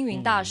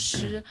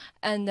Dashi,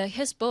 and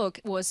his book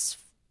was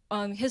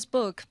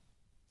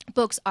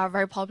books are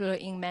very popular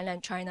in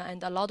mainland China,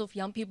 and a lot of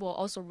young people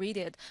also read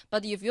it.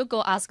 But if you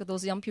go ask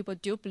those young people,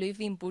 do you believe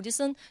in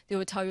Buddhism? They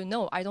will tell you,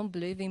 no, I don't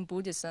believe in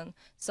Buddhism.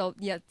 So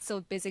yeah,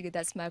 so basically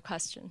that's my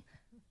question.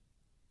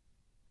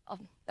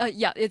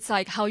 Yeah, it's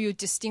like how you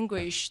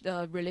distinguish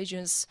the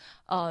religious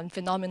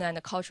phenomena and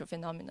the cultural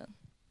phenomenon.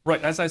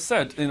 Right, as I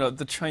said,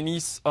 the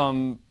Chinese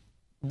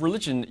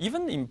religion,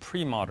 even in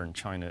pre-modern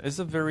China, is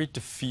a very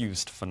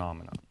diffused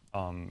phenomenon.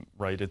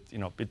 Right,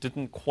 it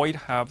didn't quite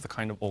have the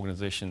kind of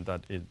organization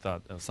that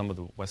some of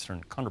the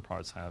Western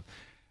counterparts have,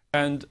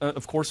 and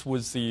of course,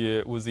 with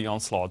the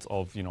onslaught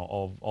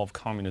of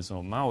communism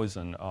or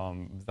Maoism,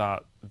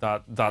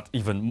 that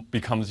even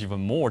becomes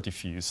even more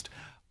diffused.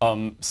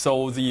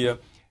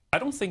 I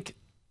don't think.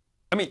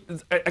 I mean,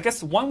 I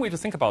guess one way to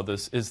think about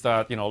this is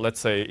that, let's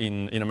say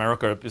in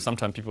America,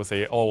 sometimes people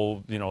say,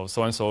 oh,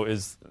 so and so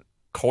is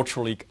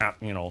culturally,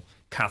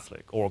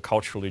 Catholic or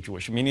culturally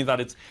Jewish, meaning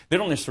that they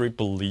don't necessarily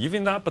believe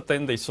in that, but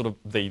then they sort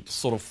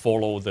of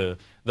follow the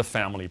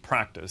family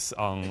practice,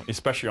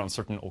 especially on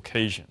certain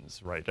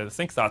occasions, right? And I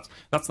think that's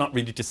not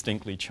really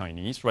distinctly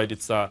Chinese, right?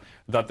 It's that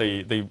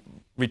they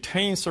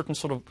retain certain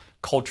sort of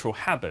cultural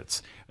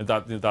habits.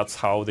 That's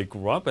how they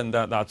grew up, and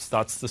that's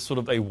the sort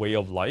of a way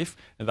of life,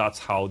 and that's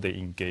how they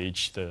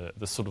engage the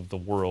sort of the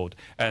world,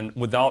 and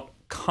without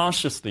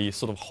consciously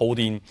sort of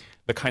holding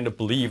the kind of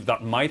belief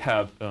that might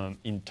have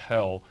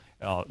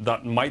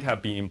that might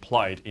have been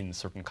implied in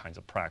certain kinds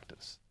of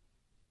practice.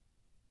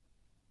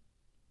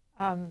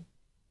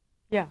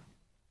 Yeah.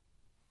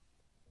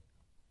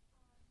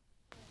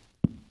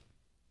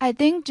 I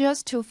think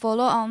just to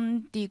follow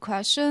on the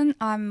question,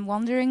 I'm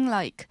wondering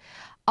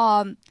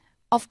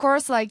of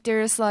course,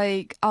 there's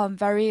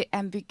very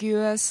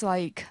ambiguous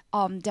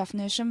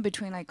definition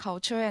between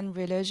culture and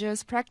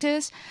religious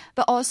practice,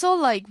 but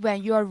also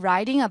when you are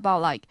writing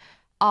about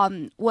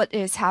what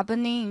is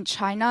happening in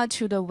China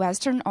to the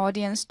Western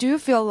audience, do you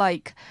feel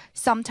like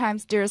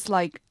sometimes there's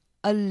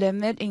a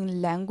limit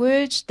in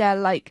language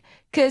that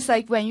because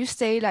when you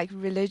say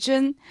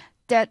religion,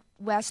 that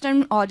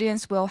Western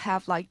audience will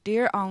have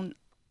their own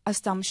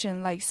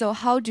assumption, so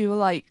how do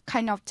you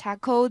kind of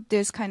tackle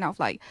this kind of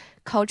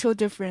cultural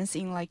difference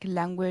in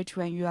language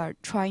when you are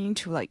trying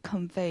to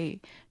convey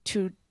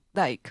to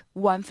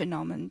one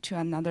phenomenon to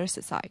another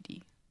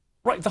society?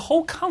 Right, the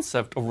whole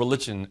concept of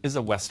religion is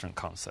a Western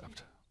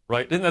concept,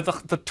 right? And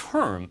the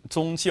term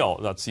宗教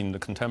that's in the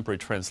contemporary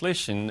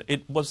translation,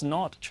 it was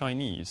not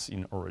Chinese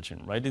in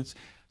origin, right?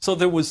 So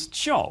there was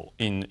jiao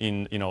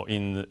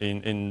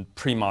in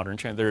pre-modern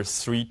China.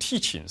 There's three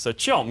teachings. So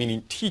jiao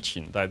meaning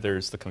teaching. That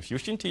there's the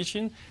Confucian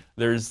teaching,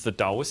 there's the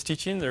Taoist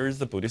teaching, there's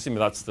the Buddhism.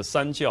 That's the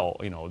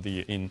sanjiao.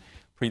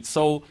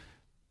 So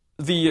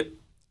the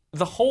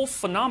whole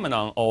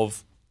phenomenon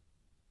of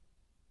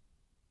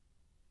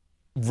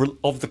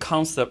the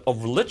concept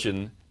of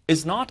religion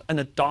is not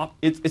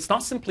it's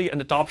not simply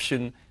an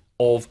adoption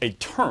of a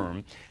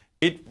term.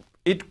 It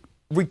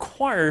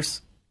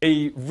requires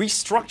a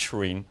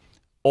restructuring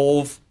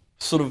of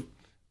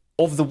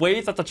the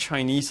way that the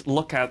Chinese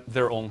look at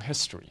their own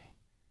history,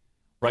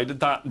 right?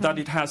 That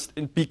it has,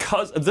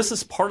 because this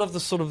is part of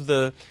the sort of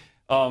the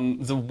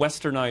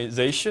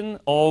westernization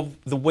of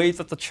the way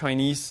that the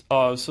Chinese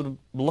sort of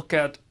look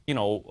at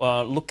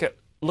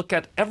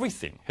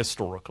everything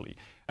historically,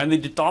 and they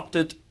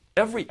adopted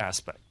every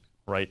aspect,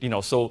 right?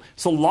 So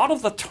a lot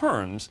of the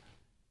terms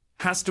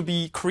has to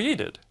be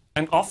created,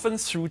 and often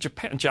through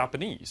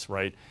Japanese,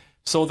 right?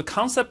 So the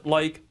concept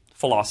like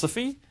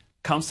philosophy,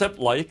 concept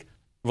like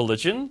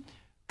religion,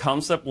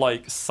 concept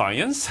like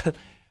science,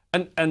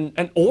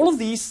 and all of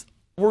these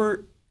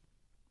were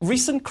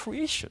recent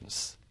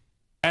creations,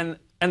 and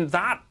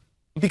that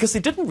because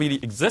it didn't really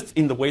exist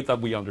in the way that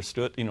we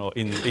understood, in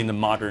the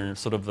modern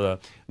sort of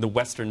the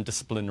Western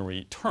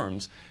disciplinary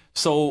terms.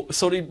 So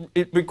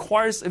it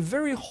requires a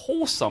very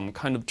wholesome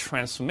kind of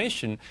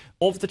transformation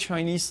of the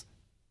Chinese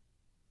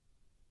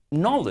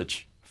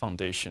knowledge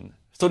foundation.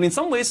 So in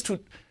some ways, to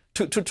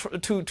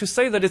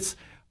say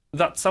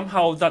that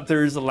somehow that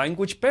there is a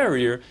language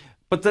barrier,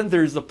 but then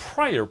there is a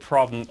prior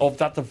problem of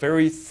that the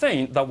very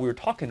thing that we were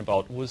talking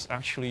about was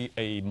actually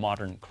a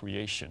modern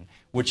creation,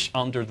 which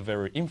under the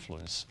very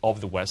influence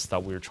of the West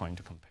that we're trying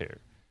to compare.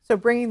 So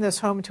bringing this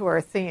home to our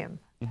theme,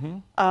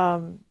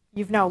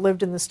 you've now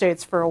lived in the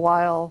States for a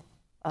while,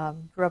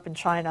 grew up in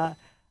China.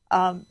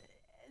 As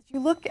you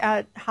look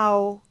at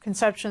how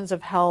conceptions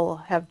of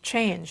hell have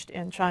changed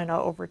in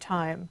China over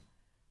time,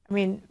 I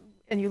mean,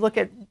 and you look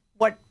at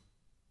what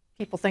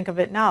people think of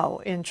it now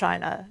in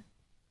China?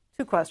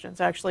 Two questions,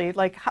 actually.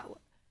 Like,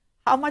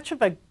 how much of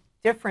a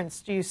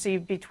difference do you see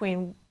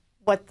between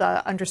what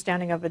the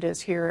understanding of it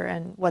is here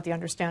and what the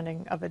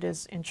understanding of it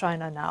is in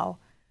China now?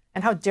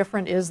 And how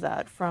different is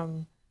that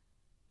from,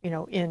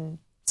 in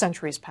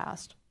centuries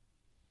past?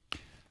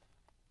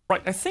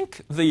 Right. I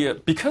think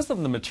because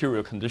of the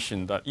material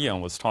condition that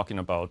Ian was talking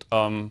about,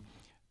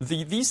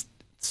 these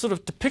sort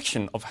of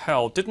depiction of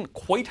hell didn't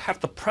quite have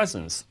the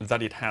presence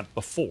that it had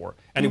before,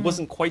 and it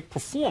wasn't quite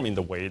performed in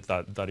the way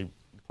that it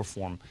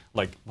performed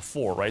like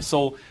before, right?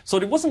 So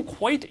it wasn't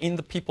quite in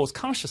the people's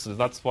consciousness.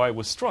 That's why I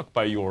was struck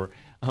by your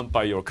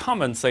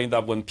comment saying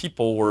that when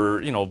people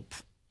were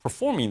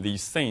performing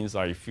these things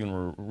like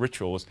funeral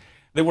rituals,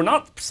 they were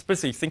not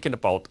specifically thinking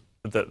about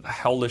the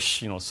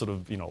hellish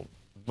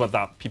what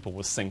that people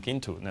would sink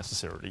into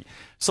necessarily.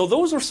 So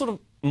those are sort of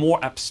more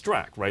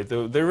abstract, right?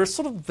 They're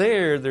sort of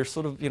there. They're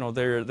sort of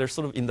they're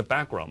sort of in the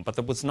background, but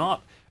that was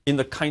not in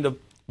the kind of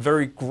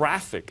very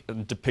graphic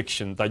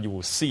depiction that you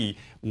will see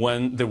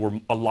when there were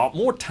a lot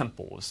more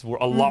temples, were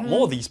a lot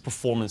more of these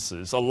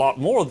performances, a lot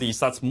more of these.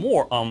 That's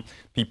more on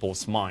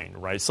people's mind,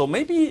 right? So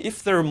maybe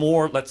if there are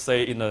more, let's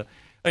say, in a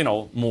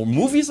more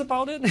movies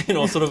about it,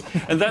 sort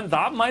of, and then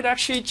that might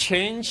actually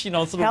change,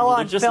 sort of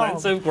religious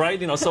landscape,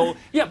 right? So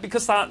yeah,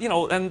 because that,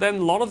 and then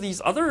a lot of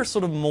these other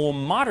sort of more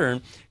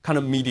modern kind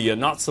of media,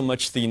 not so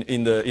much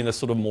in the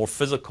sort of more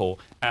physical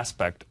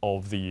aspect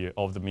of the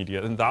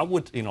media, and that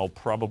would,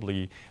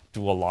 probably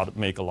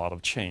make a lot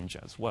of change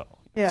as well.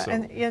 Yeah, so.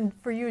 and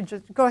for you,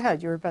 just go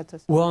ahead. You were about to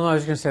say. Well, no, I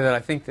was going to say that I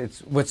think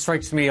what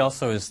strikes me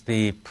also is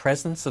the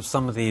presence of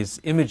some of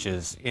these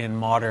images in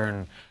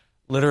modern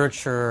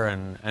literature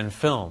and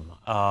film.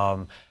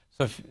 So,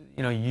 if,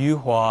 Yu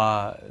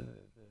Hua,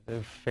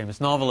 the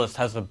famous novelist,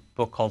 has a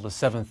book called The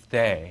Seventh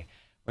Day,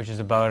 which is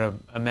about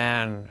a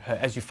man,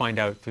 as you find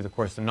out through the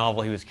course of the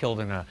novel, he was killed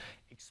in an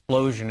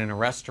explosion in a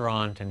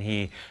restaurant, and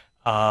he's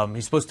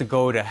supposed to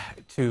go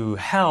to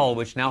hell,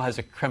 which now has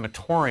a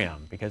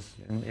crematorium, because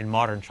in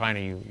modern China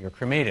you're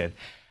cremated.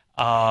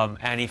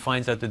 And he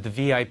finds out that the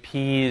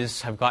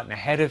VIPs have gotten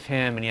ahead of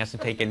him, and he has to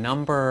take a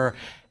number,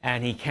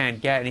 and he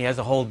can't get, and he has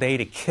a whole day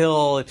to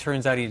kill. It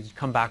turns out he'd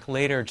come back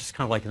later, just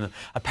kind of like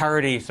a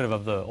parody sort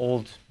of the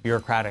old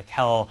bureaucratic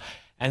hell.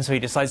 And so he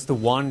decides to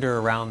wander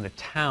around the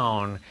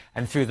town,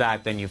 and through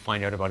that then you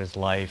find out about his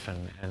life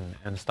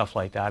and stuff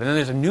like that. And then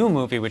there's a new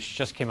movie which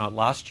just came out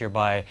last year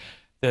by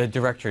the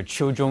director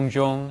Qiu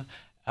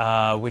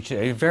Zhongzhong, which is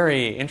a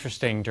very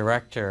interesting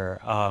director,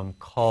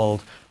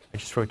 called, I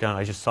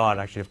just saw it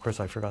actually, of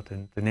course I forgot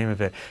the name of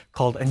it,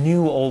 called A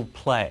New Old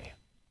Play.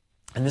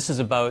 And this is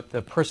about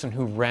the person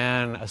who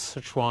ran a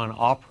Sichuan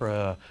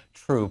opera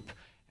troupe,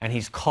 and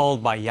he's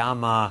called by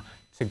Yama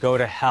to go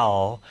to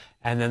hell.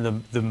 And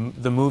then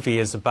the movie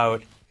is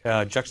about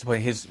juxtaposing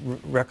his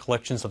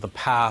recollections of the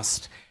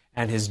past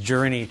and his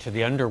journey to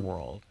the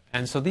underworld.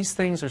 And so these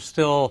things are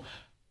still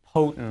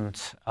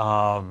potent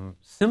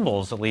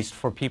symbols, at least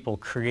for people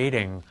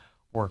creating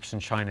works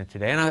in China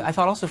today. And I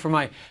thought also for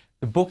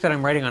the book that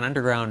I'm writing on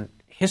underground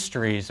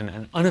histories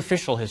and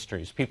unofficial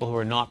histories, people who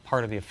are not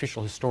part of the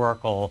official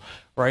historical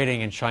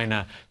writing in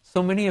China,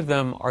 so many of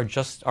them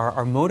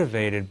are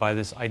motivated by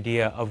this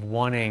idea of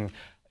wanting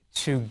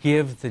to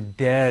give the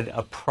dead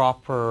a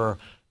proper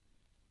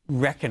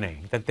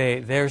reckoning, that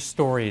their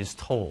story is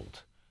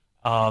told,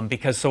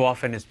 because so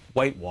often it's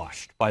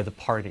whitewashed by the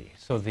party.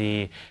 So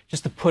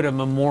just to put a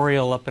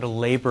memorial up at a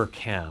labor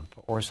camp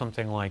or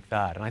something like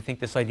that. And I think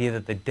this idea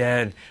that the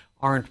dead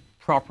aren't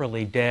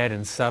properly dead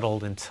and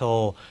settled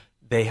until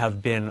they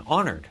have been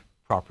honored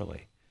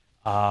properly.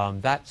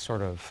 That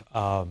sort of,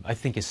 I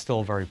think, is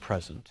still very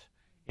present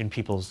in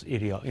people's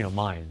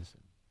minds.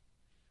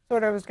 So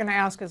what I was going to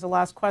ask as a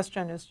last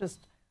question is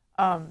just,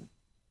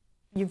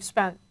 you've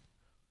spent...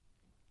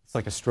 It's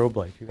like a strobe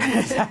light.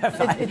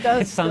 It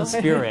does. Some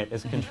spirit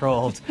is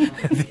controlled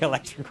the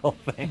electrical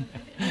thing.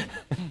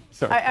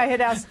 Sorry. I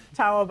had asked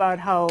Tao about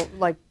how,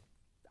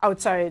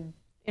 outside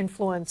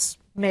influence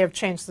may have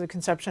changed the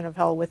conception of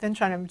hell within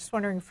China. I'm just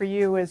wondering, for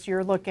you, as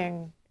you're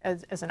looking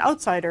as an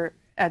outsider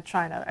at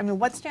China, I mean,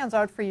 what stands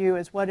out for you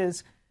as what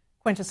is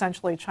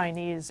quintessentially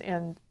Chinese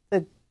in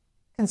the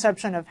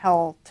conception of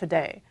hell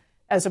today,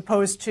 as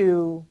opposed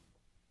to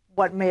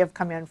what may have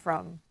come in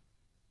from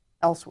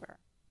elsewhere?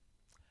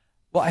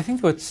 Well, I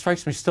think what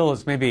strikes me still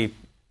is maybe,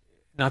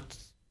 not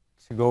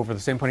to go over the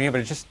same point again,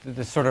 but it's just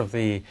the sort of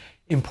the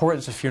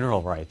importance of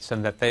funeral rites,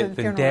 and that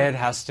the dead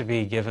has to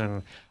be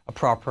given a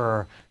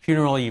proper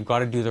funeral. You've got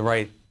to do the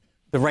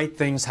right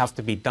things have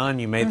to be done.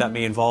 That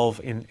may involve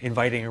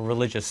inviting a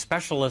religious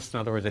specialist, in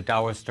other words, a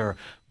Taoist or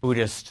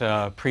Buddhist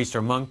priest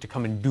or monk to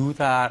come and do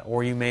that,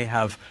 or you may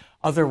have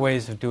other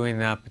ways of doing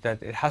that, but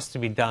that it has to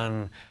be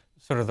done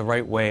sort of the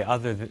right way,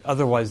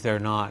 otherwise they're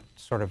not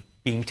sort of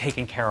being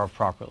taken care of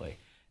properly.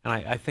 And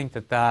I think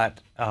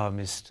that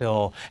is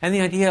still, and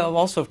the idea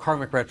also of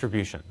karmic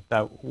retribution,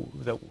 that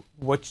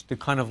what the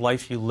kind of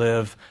life you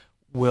live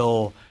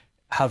will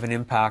have an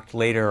impact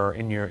later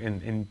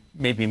in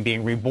maybe in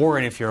being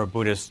reborn. If you're a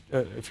Buddhist,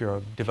 if you're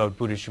a devout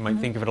Buddhist, you might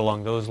think of it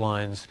along those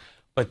lines,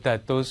 but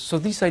that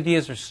these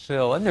ideas are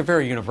still, and they're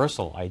very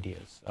universal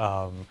ideas,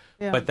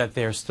 but that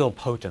they're still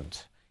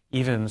potent,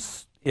 even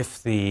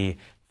if the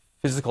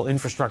physical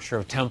infrastructure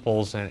of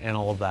temples and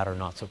all of that are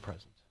not so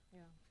present.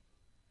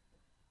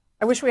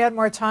 I wish we had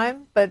more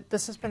time, but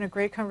this has been a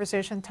great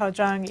conversation. Tao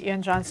Jiang,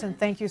 Ian Johnson,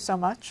 thank you so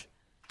much.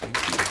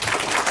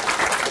 Thank you.